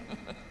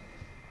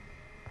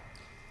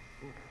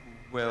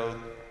 Well,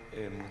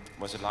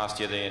 was it last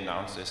year they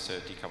announced this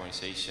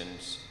decarbonization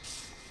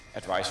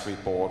advisory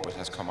board, which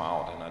has come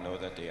out, and I know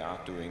that they are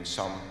doing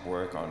some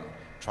work on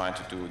trying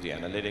to do the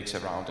analytics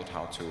around it,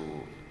 how to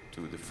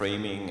do the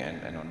framing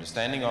and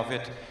understanding of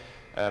it.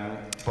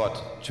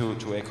 But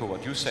to echo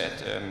what you said,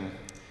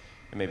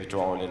 maybe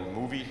draw a little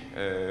movie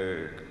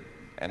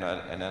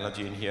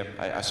analogy in here.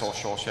 I saw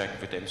Shawshank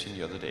Redemption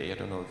the other day. I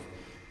don't know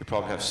if you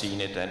probably have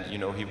seen it. And you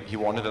know, he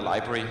wanted a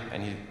library,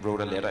 and he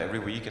wrote a letter every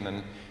week, and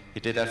then he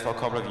did that for a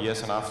couple of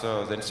years, and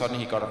after, then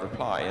suddenly he got a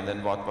reply, and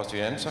then what was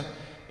the answer?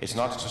 It's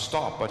not to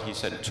stop, but he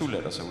sent 2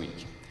 letters a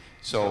week.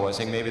 So I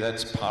think maybe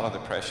that's part of the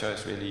pressure,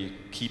 is really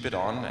keep it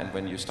on, and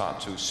when you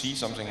start to see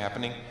something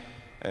happening,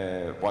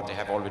 what they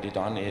have already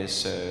done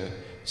is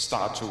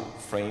start to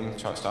frame,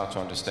 start to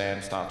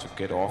understand, start to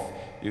get off.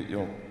 You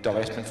know,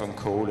 divestment from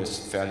coal is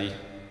fairly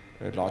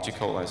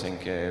logical. I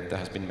think that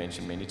has been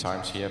mentioned many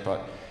times here,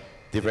 but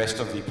the rest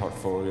of the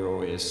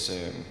portfolio is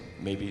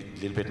maybe a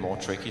little bit more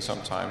tricky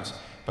sometimes,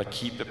 but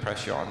keep the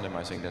pressure on them.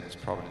 I think that's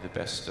probably the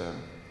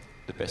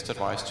best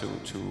advice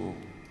to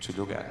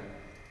look at.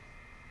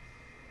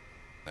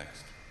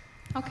 Next.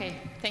 Okay,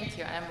 thank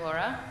you. I'm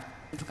Laura,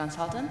 the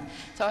consultant.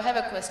 So I have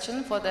a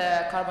question for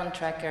the carbon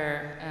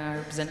tracker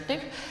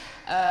representative.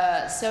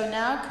 So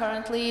now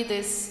currently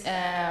this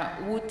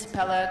wood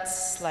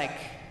pellets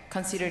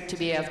considered to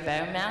be as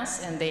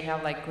biomass, and they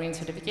have green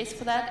certificates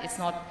for that. It's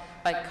not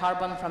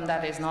carbon from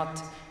that is not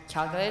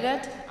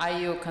calculated. Are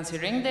you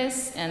considering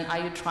this, and are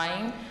you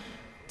trying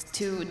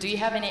to, do you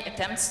have any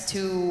attempts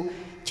to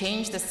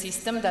change the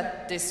system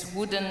that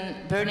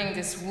burning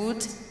this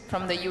wood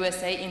from the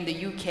USA in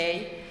the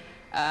UK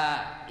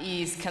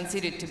is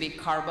considered to be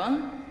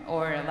carbon,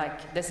 or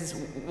this is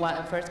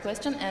first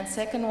question. And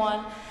second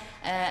one,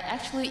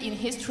 actually in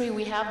history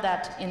we have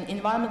that, in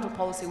environmental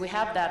policy we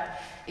have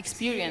that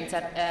experience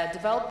that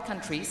developed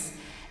countries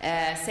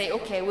say,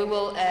 okay, we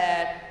will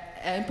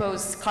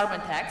impose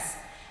carbon tax,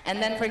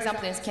 and then for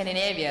example in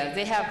Scandinavia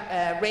they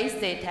have raised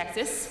their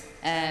taxes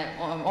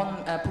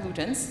on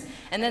pollutants,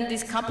 and then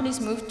these companies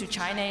moved to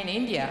China and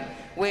India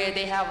where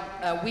they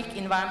have weak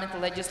environmental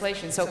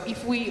legislation. So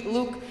if we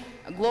look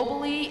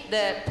globally,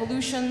 the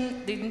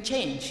pollution didn't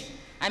change.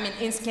 I mean,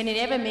 in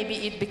Scandinavia maybe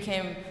it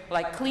became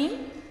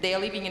clean, they are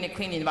living in a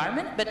clean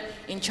environment, but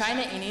in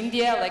China, in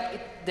India,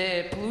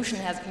 the pollution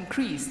has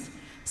increased.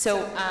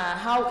 So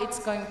how it's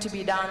going to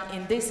be done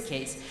in this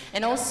case?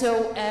 And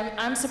also,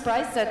 I'm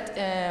surprised that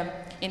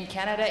in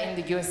Canada, in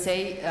the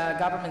USA,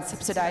 government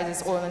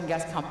subsidizes oil and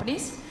gas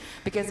companies,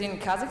 because in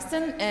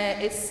Kazakhstan,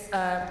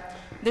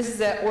 this is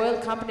the oil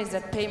companies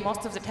that pay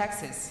most of the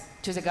taxes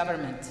to the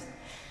government.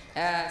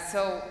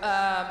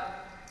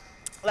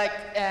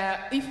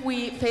 If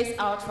we phase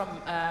out from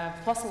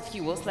fossil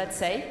fuels, let's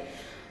say,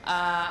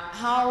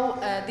 how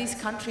these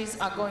countries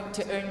are going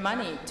to earn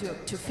money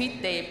to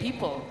feed their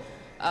people,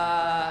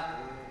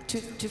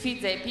 to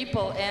feed their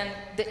people, and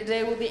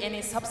there will be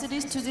any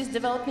subsidies to these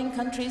developing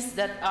countries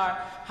that are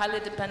highly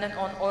dependent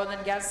on oil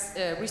and gas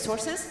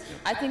resources?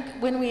 I think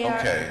when we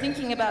are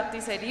thinking about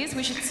these ideas,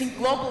 we should think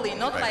globally,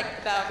 not about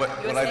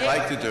USA. What I'd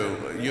like to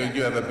do,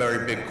 you have a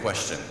very big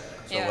question.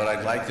 So what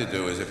I'd like to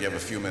do is, if you have a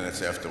few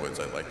minutes afterwards,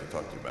 I'd like to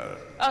talk to you about it.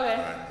 Okay. All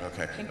right,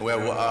 okay. We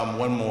have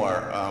one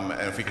more,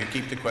 and if we can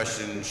keep the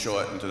question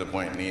short and to the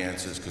point in the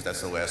answers, because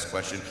that's the last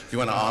question. If you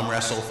want to arm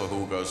wrestle for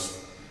who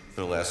goes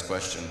for the last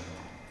question.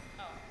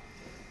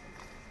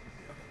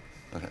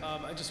 Okay.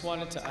 I just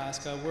wanted to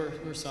ask,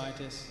 we're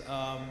scientists.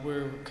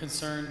 We're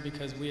concerned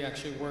because we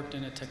actually worked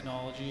in a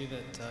technology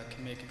that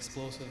can make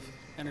explosive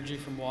energy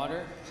from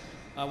water.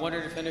 I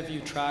wondered if any of you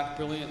track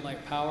brilliant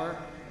light power.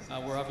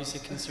 We're obviously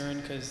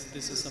concerned because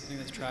this is something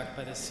that's tracked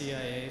by the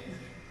CIA.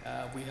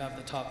 We have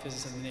the top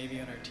physicists in the Navy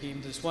on our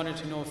team. Just wanted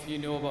to know if you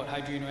know about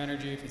hydrogen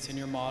energy, if it's in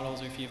your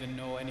models, or if you even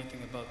know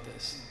anything about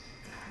this.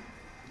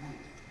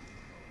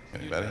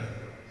 Anybody?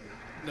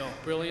 No.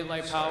 Brilliant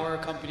Light Power,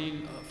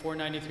 company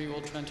 493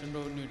 Old Trenton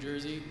Road, New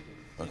Jersey.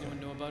 Okay. Anyone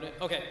know about it?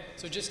 Okay,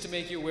 so just to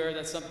make you aware,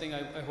 that's something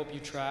I hope you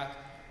track,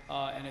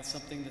 and it's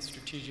something that's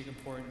strategic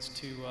importance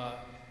to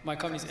my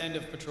company's End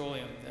of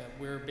Petroleum.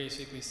 We're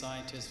basically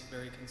scientists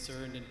very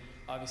concerned and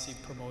obviously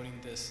promoting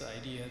this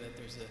idea that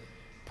there's a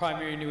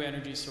primary new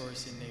energy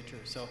source in nature.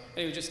 So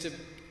anyway, just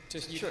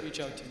Sure. reach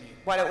out to me.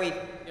 Why don't we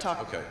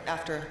talk Okay.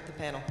 after the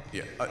panel?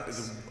 Yeah,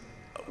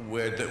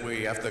 we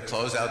have to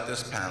close out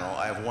this panel.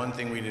 I have one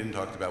thing we didn't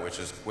talk about, which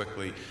is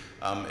quickly,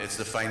 it's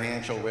the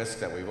financial risk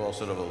that we've all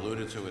sort of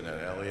alluded to and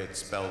that Elliot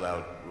spelled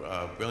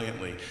out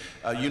brilliantly.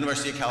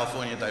 University of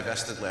California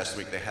divested last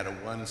week. They had a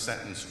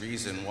one-sentence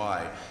reason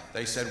why.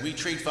 They said, we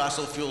treat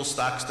fossil fuel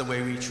stocks the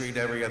way we treat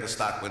every other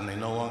stock. When they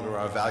no longer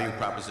are a value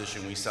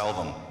proposition, we sell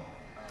them.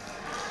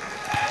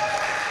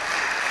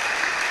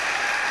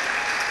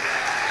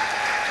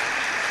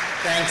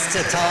 Thanks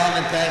to Tom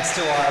and thanks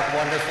to our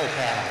wonderful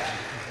panel.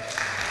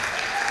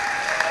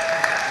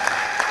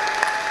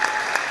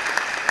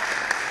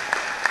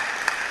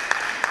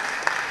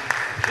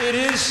 It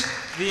is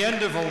the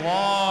end of a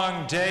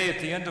long day, at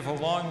the end of a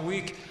long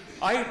week.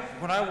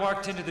 When I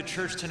walked into the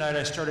church tonight,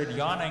 I started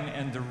yawning,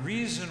 and the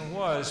reason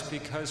was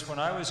because when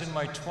I was in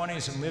my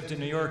 20s and lived in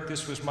New York,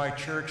 this was my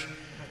church,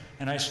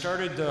 and I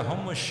started the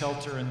homeless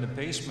shelter in the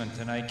basement,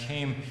 and I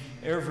came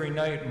every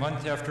night,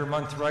 month after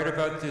month, right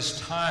about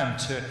this time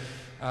to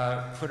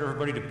put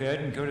everybody to bed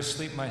and go to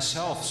sleep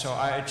myself. So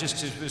it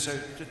was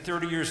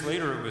 30 years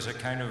later, it was a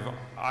kind of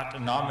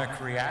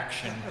autonomic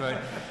reaction.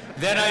 But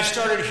then I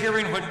started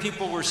hearing what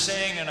people were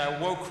saying, and I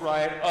woke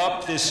right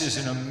up. This is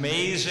an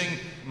amazing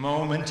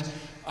moment.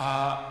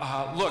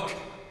 Look,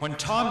 when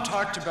Tom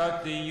talked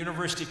about the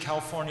University of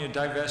California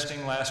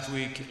divesting last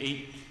week,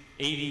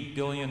 $80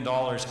 billion.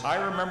 I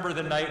remember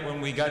the night when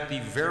we got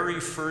the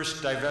very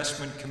first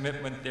divestment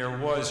commitment there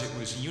was. It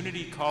was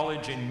Unity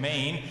College in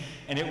Maine,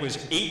 and it was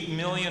 $8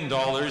 million,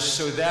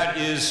 so that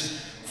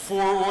is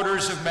 4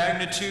 orders of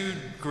magnitude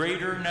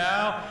greater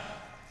now.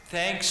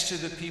 Thanks to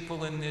the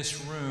people in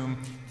this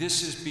room,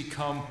 this has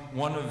become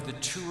one of the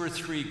 2 or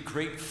 3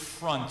 great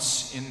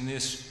fronts in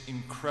this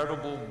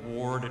incredible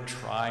war to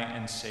try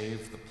and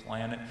save the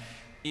planet.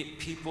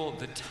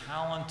 The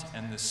talent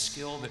and the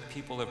skill that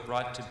people have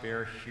brought to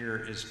bear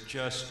here is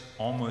just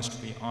almost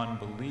beyond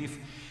belief.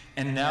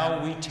 And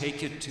now we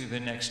take it to the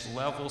next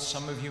level.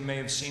 Some of you may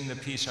have seen the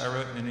piece I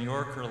wrote in the New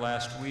Yorker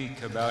last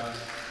week about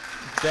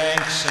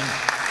banks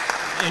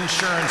and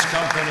insurance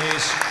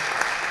companies.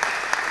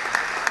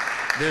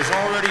 There's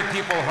already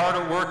people hard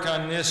at work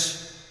on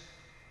this.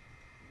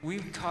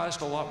 We've caused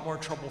a lot more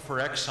trouble for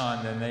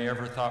Exxon than they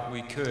ever thought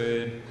we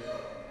could.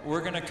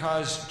 We're going to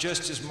cause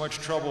just as much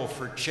trouble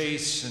for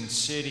Chase and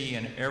Citi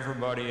and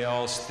everybody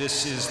else.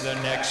 This is the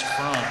next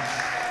front.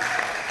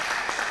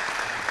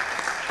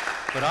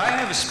 But I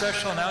have a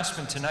special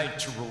announcement tonight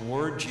to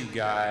reward you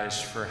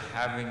guys for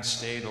having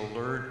stayed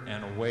alert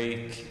and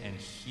awake and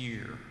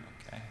here,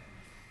 okay?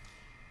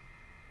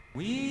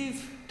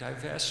 We've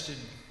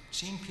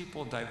seen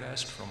people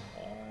divest from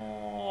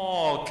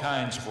all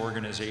kinds of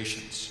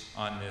organizations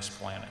on this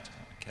planet,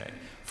 okay?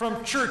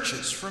 From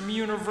churches, from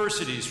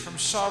universities, from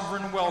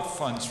sovereign wealth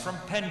funds, from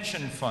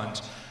pension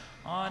funds,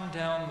 on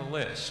down the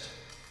list.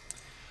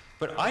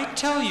 But I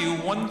tell you,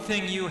 one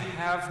thing you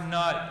have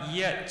not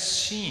yet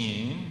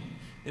seen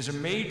is a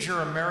major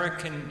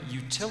American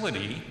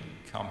utility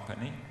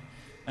company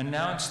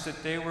announced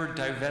that they were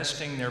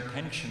divesting their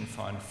pension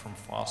fund from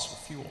fossil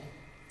fuel.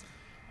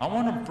 I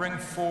want to bring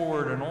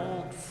forward an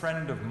old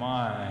friend of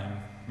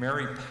mine,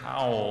 Mary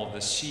Powell, the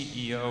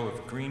CEO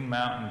of Green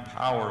Mountain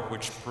Power,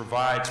 which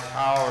provides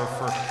power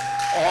for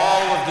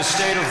all of the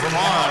state of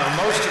Vermont,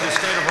 or most of the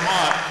state of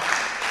Vermont.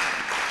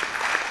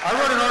 I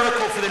wrote an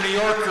article for the New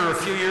Yorker a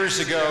few years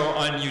ago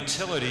on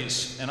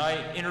utilities, and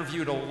I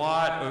interviewed a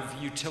lot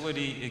of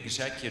utility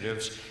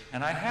executives,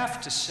 and I have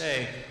to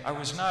say, I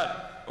was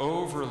not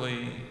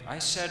overly, I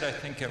said, I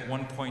think at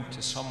one point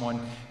to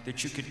someone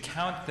that you could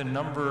count the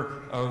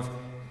number of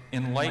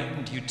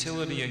enlightened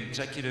utility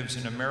executives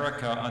in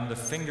America on the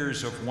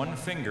fingers of one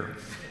finger.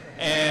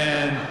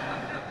 And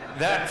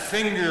that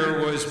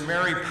finger was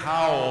Mary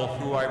Powell,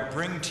 who I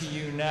bring to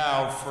you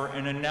now for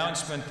an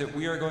announcement that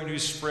we are going to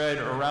spread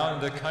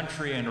around the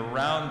country and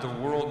around the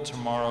world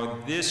tomorrow.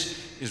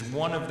 This is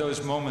one of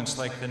those moments,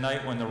 like the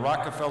night when the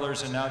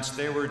Rockefellers announced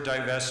they were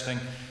divesting,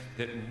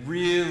 that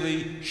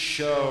really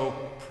show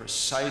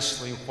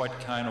precisely what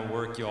kind of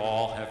work you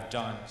all have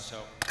done.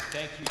 So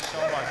thank you so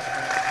much.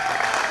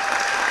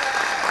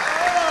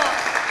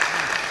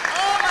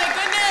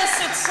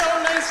 It's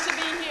so nice to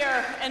be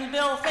here. And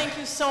Bill, thank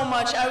you so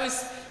much. I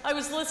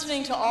was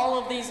listening to all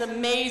of these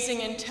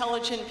amazing,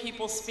 intelligent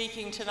people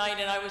speaking tonight,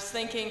 and I was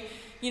thinking,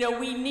 you know,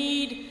 we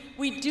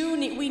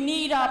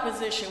need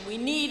opposition, we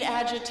need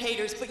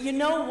agitators, but you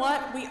know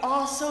what? We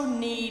also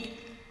need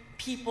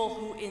people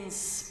who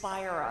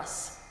inspire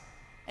us.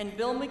 And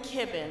Bill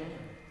McKibben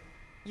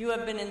You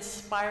have been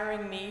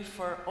inspiring me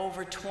for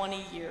over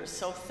 20 years,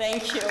 so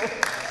thank you. Thank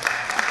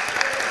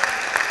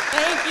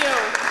you.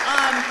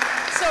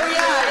 So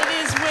yeah, it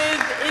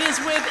is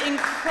with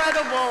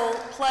incredible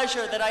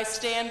pleasure that I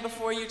stand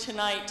before you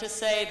tonight to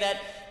say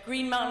that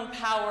Green Mountain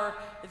Power,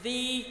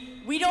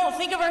 we don't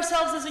think of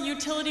ourselves as a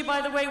utility,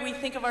 by the way. We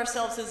think of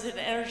ourselves as an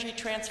energy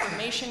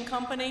transformation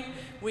company.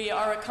 We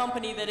are a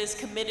company that is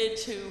committed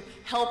to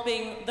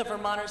helping the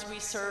Vermonters we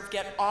serve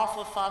get off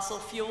of fossil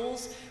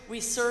fuels. We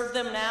serve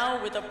them now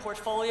with a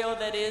portfolio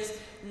that is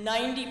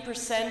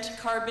 90%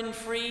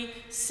 carbon-free,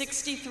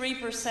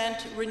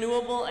 63%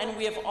 renewable, and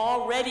we have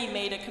already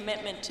made a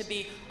commitment to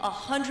be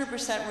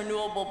 100%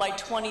 renewable by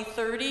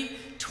 2030,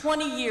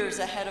 20 years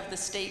ahead of the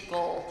state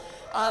goal.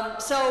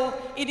 So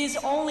it is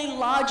only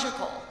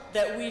logical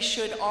that we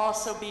should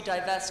also be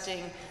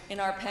divesting in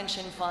our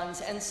pension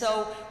funds. And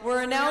so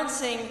we're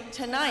announcing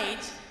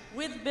tonight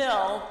with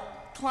Bill,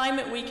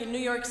 Climate Week in New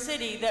York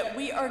City, that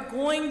we are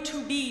going to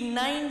be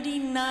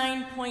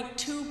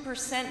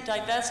 99.2%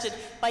 divested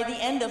by the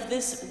end of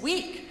this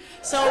week.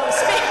 So, I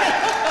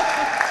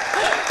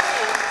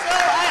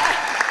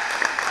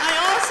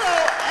also,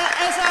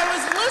 as I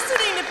was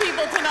listening to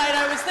people tonight,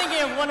 I was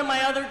thinking of one of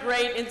my other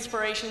great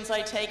inspirations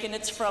I take, and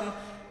it's from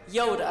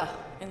Yoda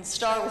in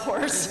Star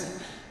Wars.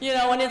 You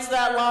know, and it's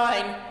that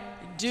line,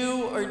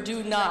 do or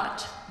do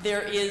not,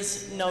 there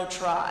is no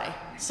try.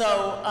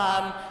 So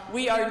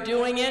we are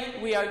doing it,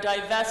 we are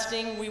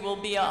divesting, we will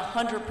be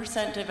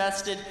 100%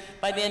 divested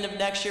by the end of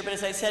next year, but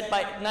as I said,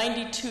 by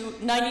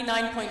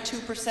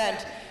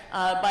 99.2%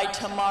 by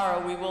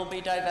tomorrow we will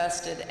be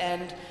divested.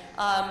 And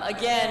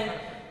again,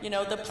 you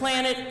know, the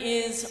planet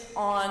is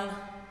on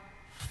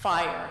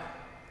fire,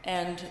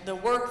 and the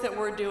work that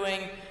we're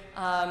doing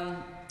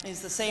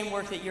is the same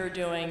work that you're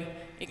doing.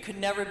 It could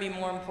never be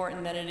more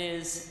important than it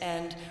is.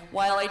 And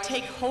while I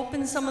take hope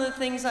in some of the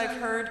things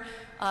I've heard,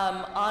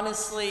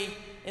 honestly,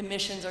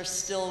 emissions are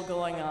still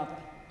going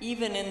up.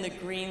 Even in the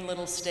green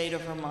little state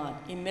of Vermont,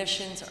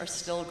 emissions are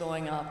still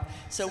going up.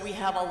 So we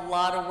have a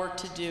lot of work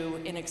to do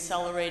in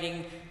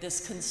accelerating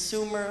this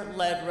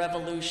consumer-led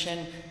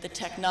revolution. The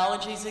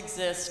technologies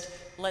exist.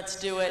 Let's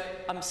do it.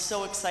 I'm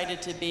so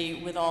excited to be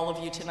with all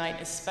of you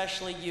tonight,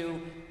 especially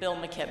you, Bill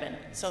McKibben.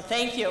 So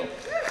thank you.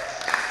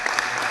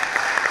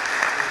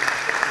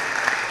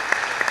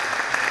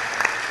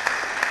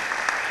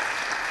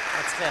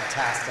 That's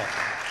fantastic.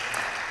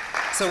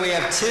 So we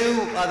have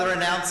two other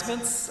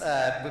announcements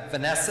with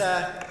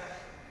Vanessa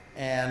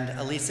and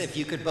Elisa, if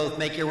you could both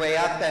make your way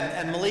up,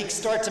 and Malik,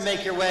 start to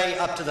make your way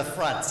up to the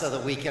front so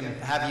that we can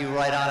have you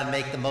right on and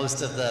make the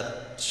most of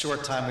the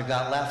short time we've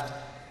got left.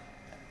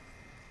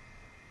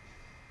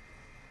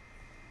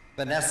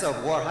 Vanessa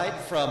Warheit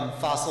from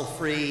Fossil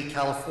Free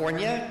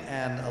California,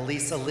 and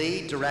Elisa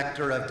Lee,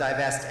 Director of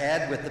Divest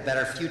Ed with the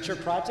Better Future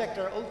Project,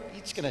 are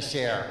each going to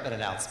share an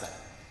announcement.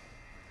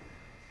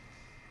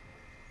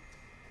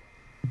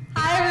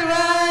 Hi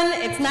everyone,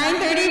 it's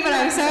 9:30, but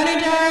I'm so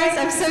energized.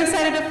 I'm so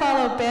excited to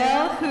follow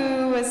Bill,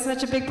 who was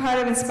such a big part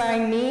of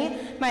inspiring me.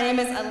 My name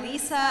is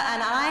Elisa,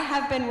 and I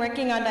have been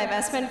working on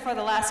divestment for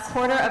the last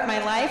quarter of my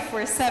life,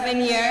 for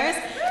 7 years,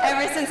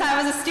 ever since I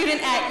was a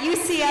student at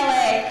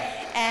UCLA.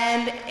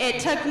 And it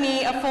took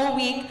me a full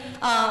week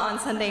on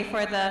Sunday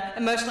for the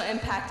emotional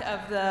impact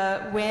of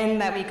the win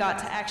that we got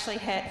to actually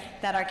hit,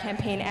 that our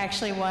campaign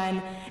actually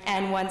won,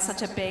 and won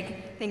such a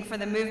big thing for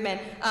the movement.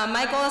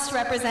 My goal is to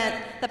represent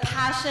the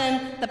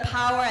passion, the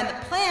power, and the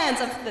plans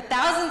of the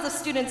thousands of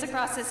students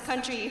across this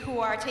country who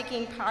are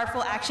taking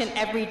powerful action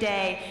every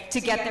day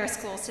to get their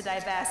schools to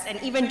divest.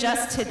 And even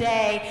just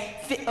today,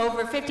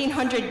 over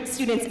 1,500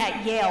 students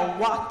at Yale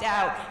walked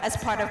out as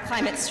part of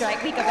Climate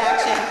Strike Week of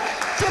Action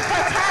to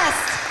protest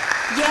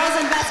Yale's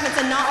investments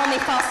in not only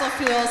fossil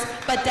fuels,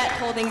 but debt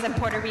holdings in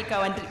Puerto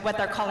Rico and what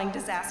they're calling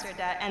disaster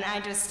debt. And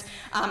I'm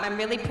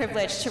really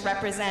privileged to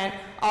represent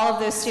all of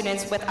those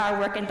students with our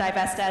work in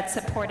Divest Ed,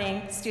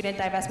 supporting student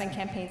divestment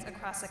campaigns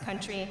across the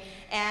country.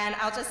 And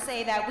I'll just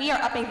say that we are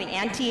upping the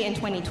ante in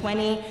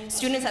 2020.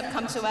 Students have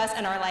come to us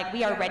and are like,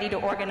 we are ready to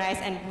organize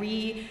and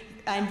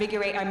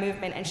reinvigorate our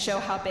movement and show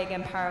how big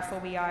and powerful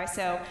we are.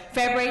 So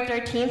February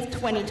 13th,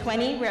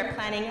 2020, we're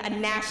planning a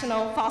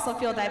national fossil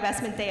fuel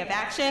divestment day of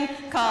action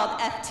called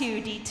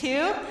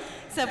F2D2.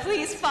 So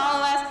please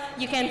follow us.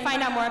 You can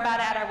find out more about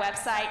it at our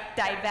website,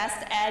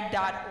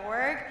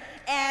 divested.org.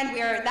 And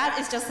that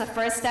is just the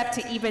first step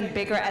to even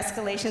bigger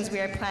escalations we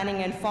are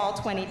planning in fall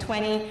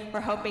 2020.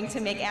 We're hoping to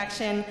make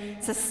action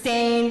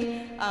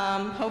sustained.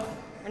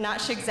 We're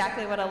not sure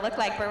exactly what it'll look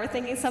like, but we're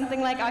thinking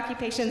something like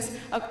occupations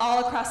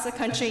all across the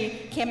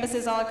country,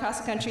 campuses all across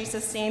the country,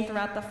 sustained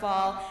throughout the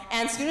fall.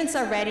 And students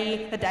are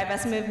ready. The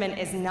divest movement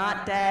is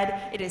not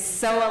dead. It is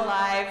so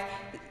alive.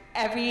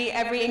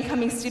 Every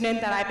incoming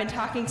student that I've been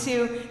talking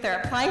to,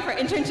 they're applying for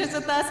internships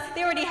with us.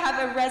 They already have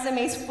their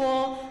resumes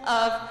full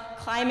of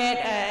climate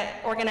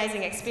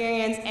organizing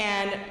experience,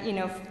 and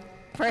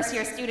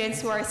first-year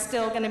students who are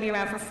still going to be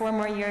around for 4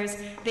 more years.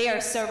 They are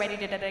so ready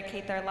to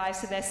dedicate their lives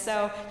to this.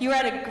 So you are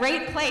at a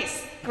great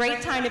place,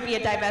 great time to be a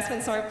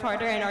divestment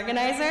supporter and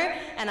organizer,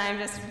 and I'm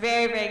just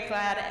very, very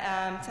glad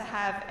to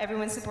have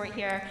everyone's support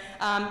here.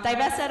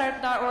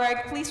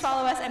 Divestment.org, please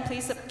follow us, and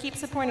please keep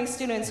supporting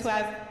students who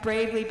have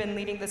bravely been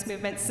leading this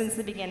movement since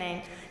the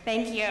beginning.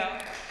 Thank you.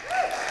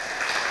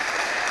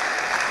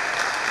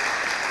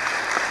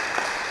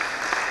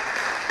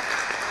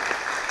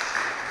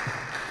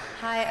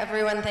 Hi,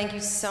 everyone. Thank you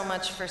so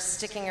much for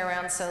sticking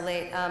around so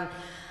late.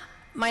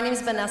 My name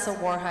is Vanessa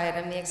Warheit.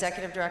 I'm the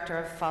Executive Director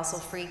of Fossil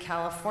Free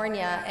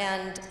California,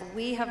 and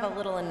we have a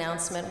little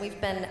announcement. We've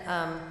been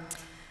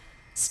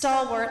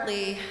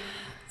stalwartly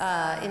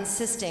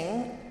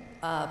insisting,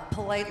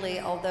 politely,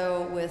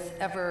 although with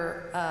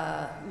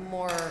ever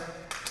more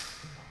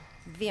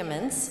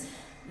vehemence,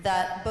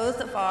 that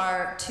both of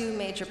our 2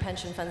 major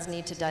pension funds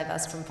need to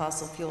divest from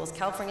fossil fuels.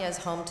 California is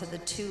home to the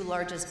 2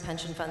 largest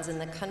pension funds in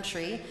the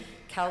country,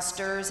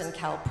 CalSTRS and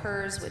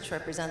CalPERS, which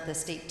represent the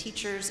state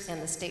teachers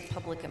and the state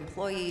public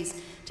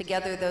employees.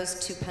 Together,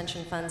 those 2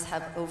 pension funds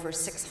have over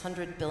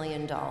 $600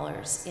 billion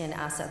in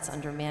assets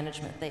under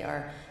management. They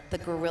are the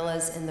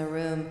gorillas in the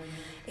room.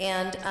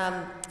 And,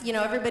 you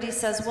know, everybody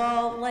says,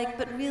 well, like,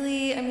 but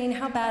really, I mean,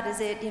 how bad is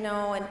it, you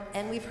know?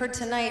 And we've heard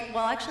tonight,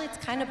 well, actually, it's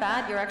kind of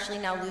bad. You're actually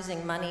now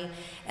losing money.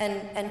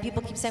 And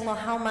people keep saying, well,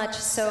 how much?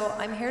 So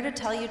I'm here to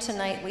tell you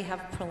tonight we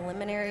have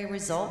preliminary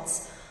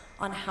results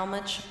on how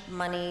much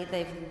money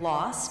they've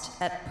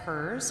lost at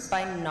PERS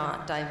by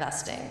not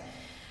divesting.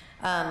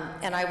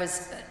 And I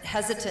was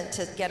hesitant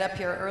to get up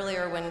here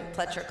earlier when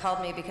Fletcher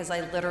called me because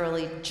I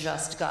literally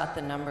just got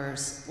the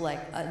numbers like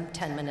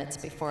 10 minutes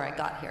before I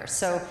got here.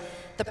 So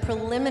the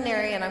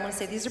preliminary, and I want to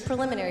say these are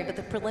preliminary, but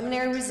the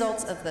preliminary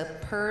results of the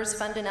PERS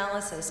fund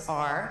analysis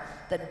are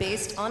that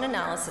based on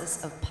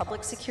analysis of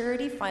public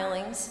security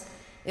filings,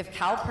 if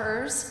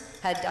CalPERS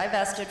had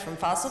divested from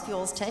fossil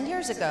fuels 10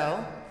 years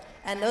ago,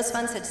 and those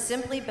funds had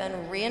simply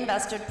been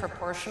reinvested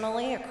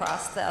proportionally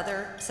across the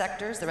other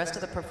sectors, the rest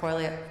of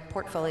the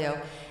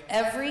portfolio,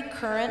 every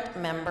current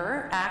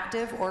member,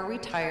 active or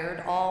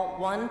retired, all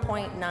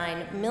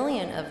 1.9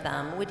 million of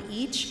them, would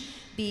each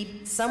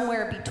be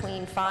somewhere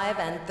between $5,000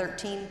 and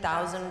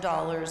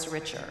 $13,000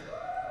 richer.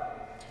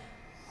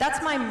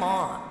 That's my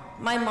mom.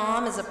 My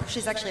mom is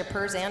she's actually a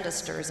PERS and a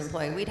STRS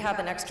employee. We'd have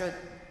an extra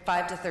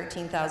 $5,000 to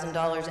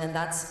 $13,000, and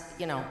that's,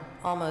 you know,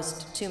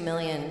 almost 2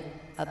 million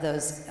of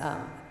those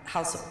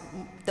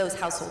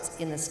households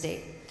in the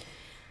state.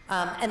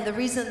 And the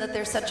reason that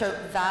there's such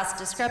a vast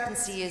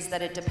discrepancy is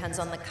that it depends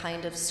on the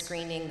kind of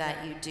screening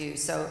that you do.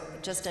 So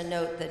just a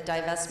note that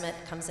divestment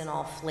comes in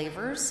all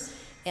flavors,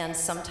 and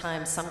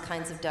sometimes some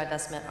kinds of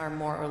divestment are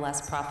more or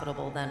less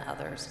profitable than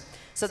others.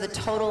 So the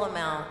total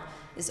amount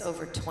is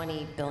over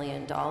 $20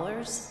 billion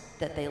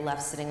that they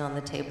left sitting on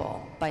the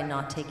table by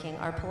not taking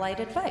our polite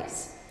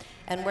advice.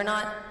 And we're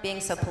not being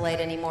so polite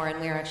anymore,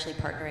 and we're actually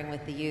partnering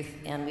with the youth,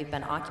 and we've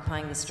been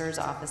occupying the STRS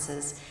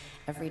offices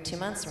every 2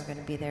 months. We're going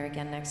to be there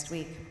again next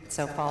week.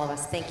 So follow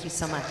us. Thank you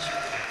so much.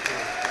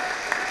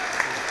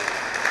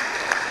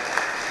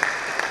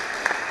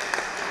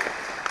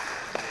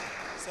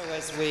 So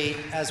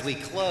as we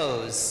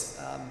close,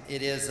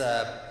 it is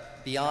a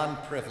beyond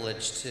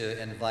privilege to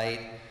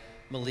invite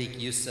Malik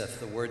Yusuf,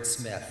 the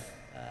wordsmith,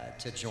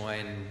 to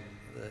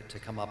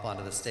come up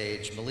onto the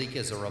stage. Malik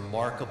is a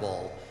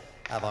remarkable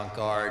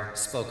avant-garde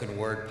spoken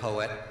word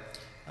poet.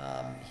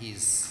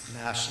 He's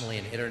nationally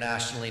and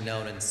internationally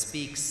known and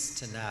speaks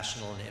to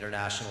national and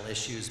international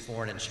issues.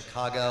 Born in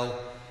Chicago,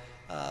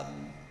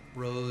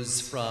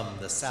 rose from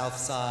the South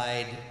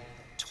Side,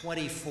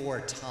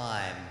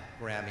 24-time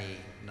Grammy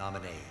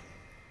nominee,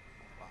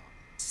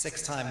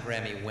 6-time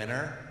Grammy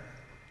winner,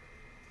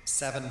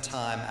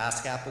 7-time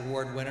ASCAP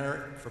Award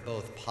winner for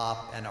both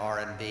pop and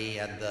R&B,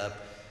 and the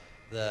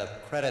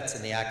credits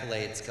and the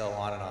accolades go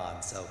on and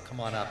on. So come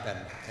on up and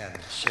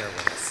share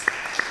with us.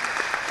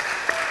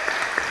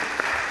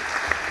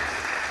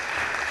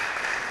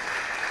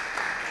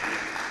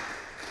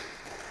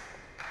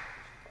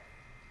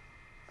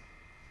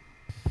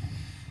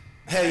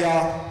 Hey,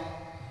 y'all.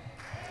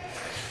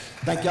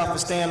 Thank y'all for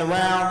staying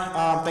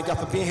around. Thank y'all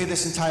for being here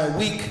this entire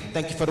week.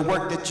 Thank you for the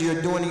work that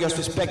you're doing in your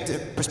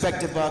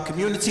respective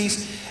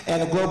communities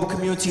and the global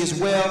community as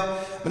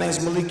well. My name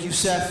is Malik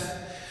Yusuf,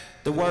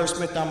 the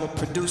wordsmith. I'm a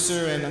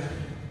producer and a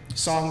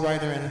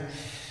songwriter, and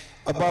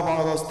above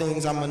all those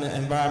things, I'm an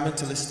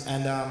environmentalist.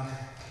 And I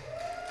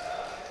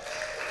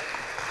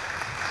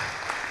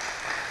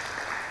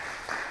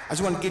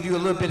just want to give you a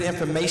little bit of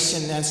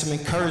information and some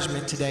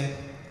encouragement today.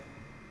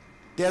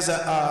 There's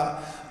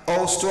an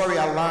old story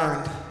I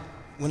learned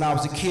when I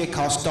was a kid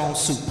called Stone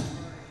Soup.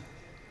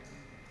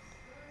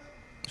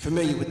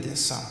 Familiar with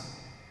this song?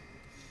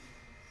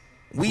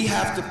 We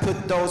have to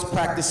put those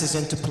practices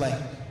into play.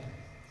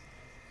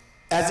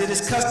 As it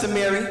is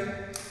customary,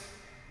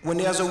 when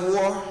there's a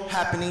war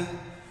happening,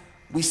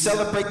 we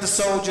celebrate the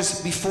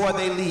soldiers before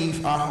they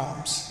leave our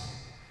homes.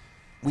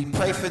 We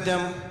pray for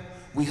them,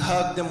 we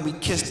hug them, we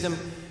kiss them,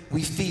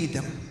 we feed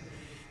them.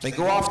 They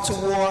go off to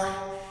war,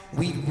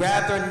 we'd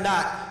rather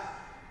not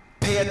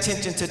pay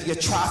attention to the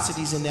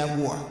atrocities in that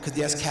war, because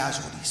there's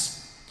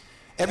casualties.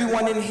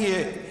 Everyone in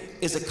here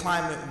is a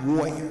climate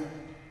warrior.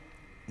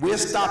 We're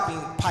stopping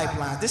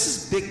pipelines. This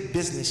is big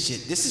business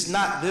shit. This is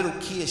not little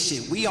kid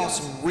shit. We on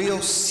some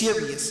real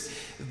serious,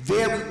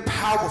 very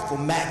powerful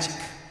magic.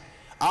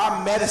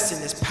 Our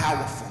medicine is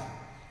powerful.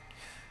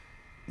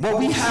 What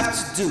we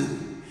have to do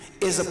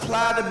is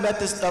apply the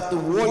methods of the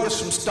warriors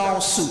from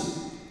Stone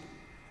Soup.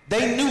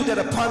 They knew that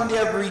upon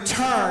their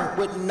return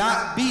would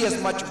not be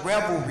as much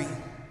revelry,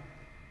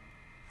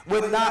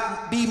 would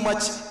not be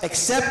much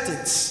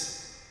acceptance.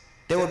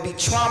 There would be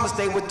traumas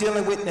they were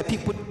dealing with that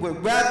people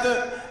would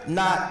rather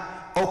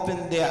not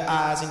open their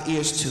eyes and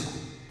ears to.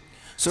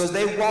 So as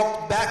they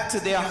walked back to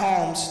their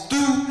homes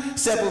through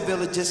several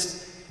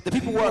villages, the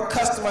people were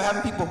accustomed to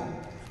having people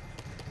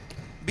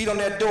beat on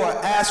their door,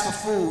 ask for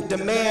food,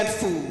 demand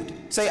food,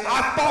 say,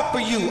 I fought for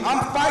you,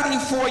 I'm fighting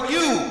for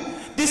you,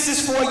 this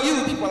is for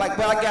you. People are like,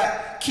 well, I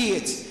got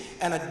kids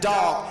and a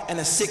dog and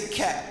a sick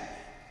cat,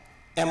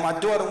 and my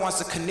daughter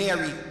wants a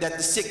canary that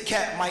the sick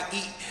cat might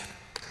eat.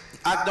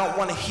 I don't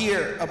want to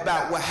hear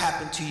about what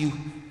happened to you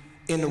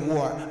in the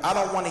war. I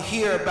don't want to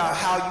hear about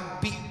how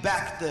you beat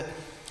back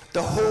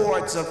the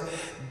hordes of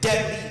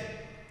deadly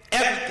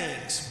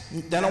everythings.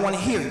 I don't want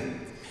to hear it.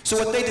 So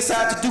what they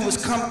decided to do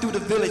was come through the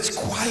village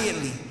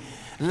quietly,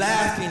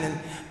 laughing and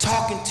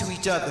talking to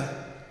each other,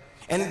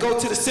 and go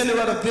to the center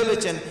of the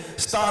village and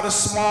start a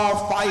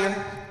small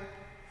fire.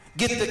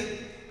 They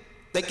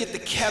get the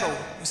kettle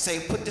and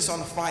say, put this on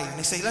the fire. And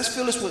they say, let's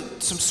fill this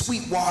with some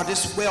sweet water.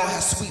 This well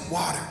has sweet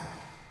water.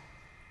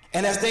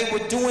 And as they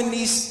were doing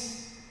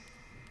these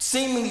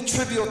seemingly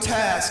trivial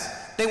tasks,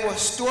 they were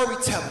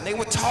storytelling. They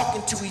were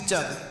talking to each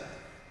other.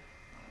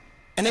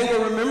 And they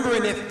were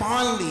remembering it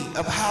fondly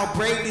of how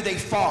bravely they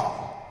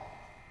fought.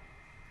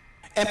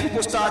 And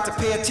people started to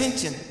pay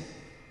attention.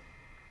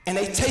 And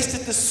they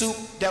tasted the soup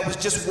that was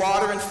just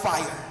water and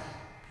fire.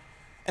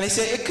 And they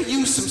said it could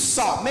use some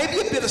salt, maybe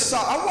a bit of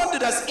salt. I wonder,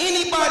 does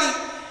anybody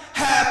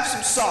have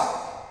some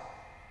salt?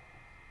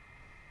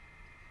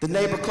 The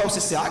neighbor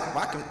closest said,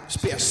 I can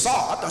spare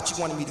salt. I thought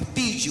you wanted me to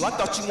feed you. I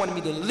thought you wanted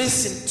me to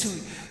listen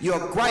to your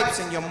gripes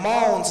and your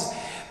moans,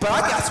 but I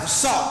got some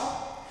salt.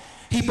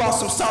 He bought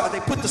some salt, and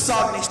they put the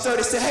salt and they stirred.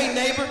 They said, hey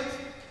neighbor,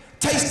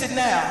 taste it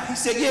now. He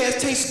said, yeah, it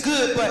tastes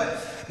good,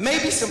 but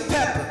maybe some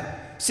pepper.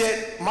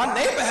 Said, my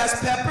neighbor has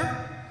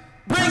pepper.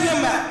 Bring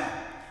him out.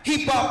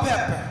 He bought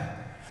pepper.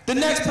 The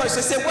next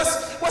person said,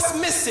 what's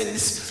missing?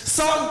 This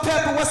salt and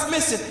pepper, what's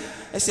missing?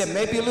 They said,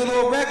 maybe a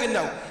little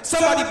oregano.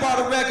 Somebody bought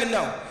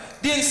oregano.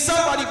 Then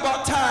somebody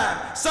bought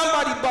thyme.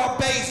 Somebody bought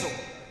basil.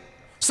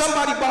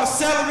 Somebody bought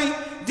celery,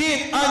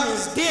 then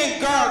onions,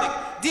 then garlic,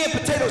 then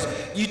potatoes.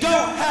 You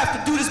don't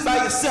have to do this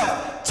by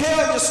yourself.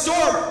 Tell your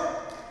story.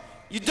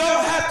 You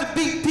don't have to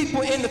beat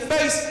people in the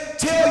face.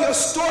 Tell your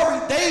story.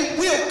 They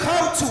will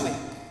come to it.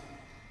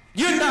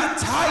 You're not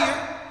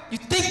tired. You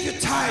think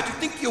you're tired. You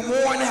think you're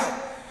worn out.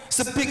 It's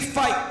a big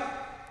fight.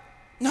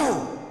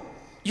 No.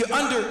 You're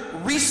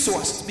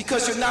under-resourced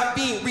because you're not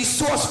being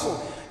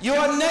resourceful.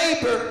 Your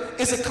neighbor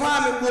is a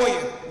climate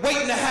warrior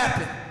waiting to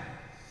happen.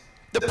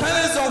 The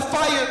planet is on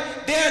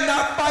fire. They're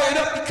not fired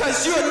up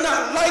because you're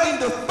not lighting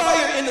the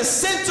fire in the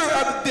center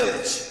of the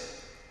village.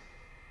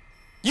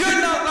 You're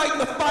not lighting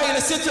the fire in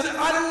the center.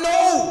 I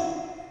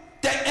know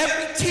that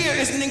every tear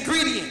is an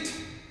ingredient.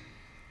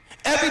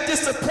 Every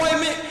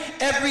disappointment,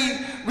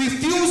 every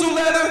refusal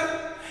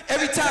letter,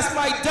 every time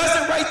somebody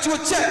doesn't write you a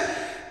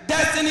check,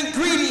 that's an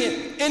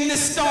ingredient in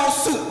this stone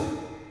soup.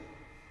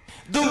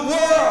 The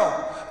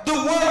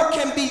world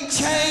can be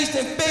changed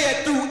and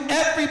fed through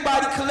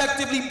everybody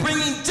collectively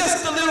bringing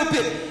just a little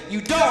bit.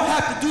 You don't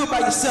have to do it by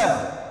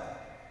yourself.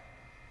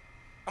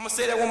 I'm gonna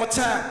say that one more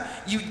time.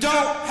 You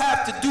don't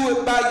have to do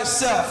it by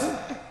yourself.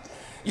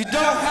 You don't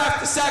have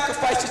to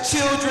sacrifice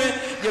your children,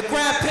 your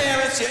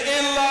grandparents, your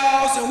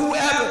in-laws, and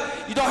whoever.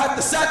 You don't have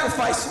to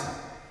sacrifice them.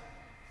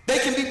 They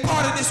can be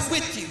part of this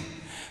with you.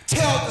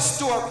 Tell the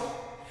story.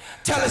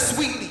 Tell it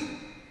sweetly.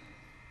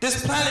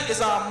 This planet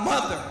is our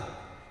mother.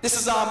 This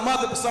is our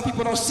mother, but some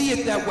people don't see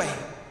it that way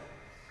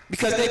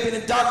because they've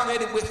been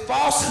indoctrinated with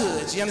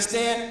falsehoods, you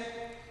understand?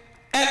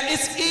 And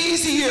it's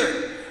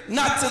easier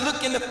not to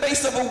look in the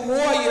face of a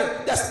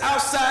warrior that's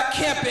outside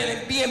camping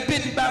and being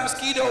bitten by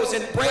mosquitoes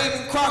and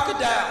braving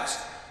crocodiles.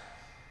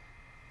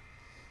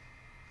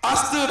 I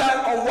stood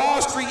out on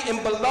Wall Street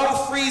in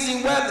below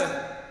freezing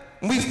weather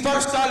when we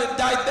first started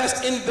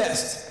Divest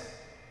Invest.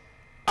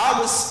 I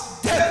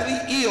was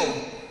deathly ill.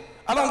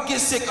 I don't get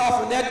sick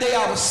often. That day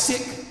I was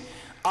sick.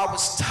 I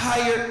was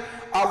tired,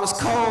 I was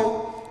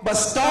cold, but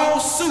Stone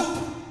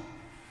Soup,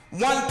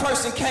 one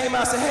person came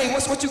out and said, hey,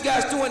 what you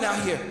guys doing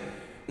out here?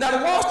 Now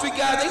the Wall Street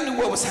guys, they knew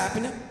what was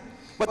happening,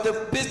 but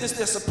the business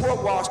that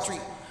support Wall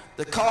Street,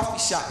 the coffee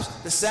shops,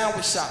 the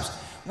sandwich shops,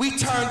 we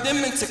turned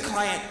them into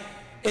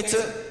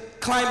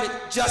climate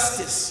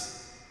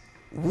justice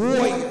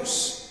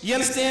warriors. You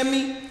understand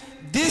me?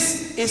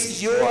 This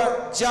is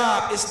your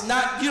job. It's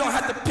not, you don't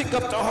have to pick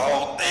up the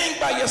whole thing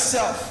by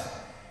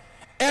yourself.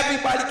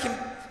 Everybody can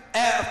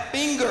add a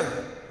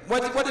finger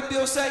What did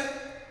Bill say?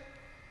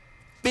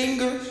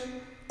 Fingers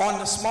on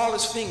the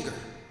smallest finger.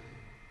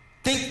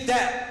 Think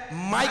that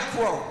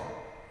micro.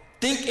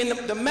 Think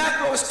in the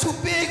macro is too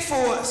big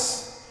for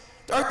us.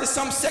 The earth is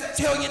some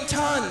sextillion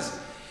tons.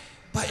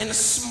 But in the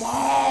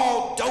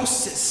small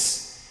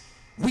doses,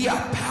 we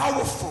are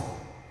powerful.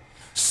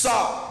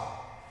 Salt,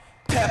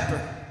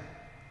 pepper,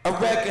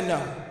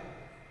 oregano,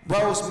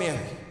 rosemary,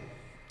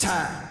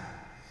 thyme.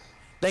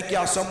 Thank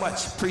y'all so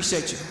much.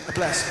 Appreciate you. A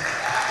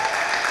blessing.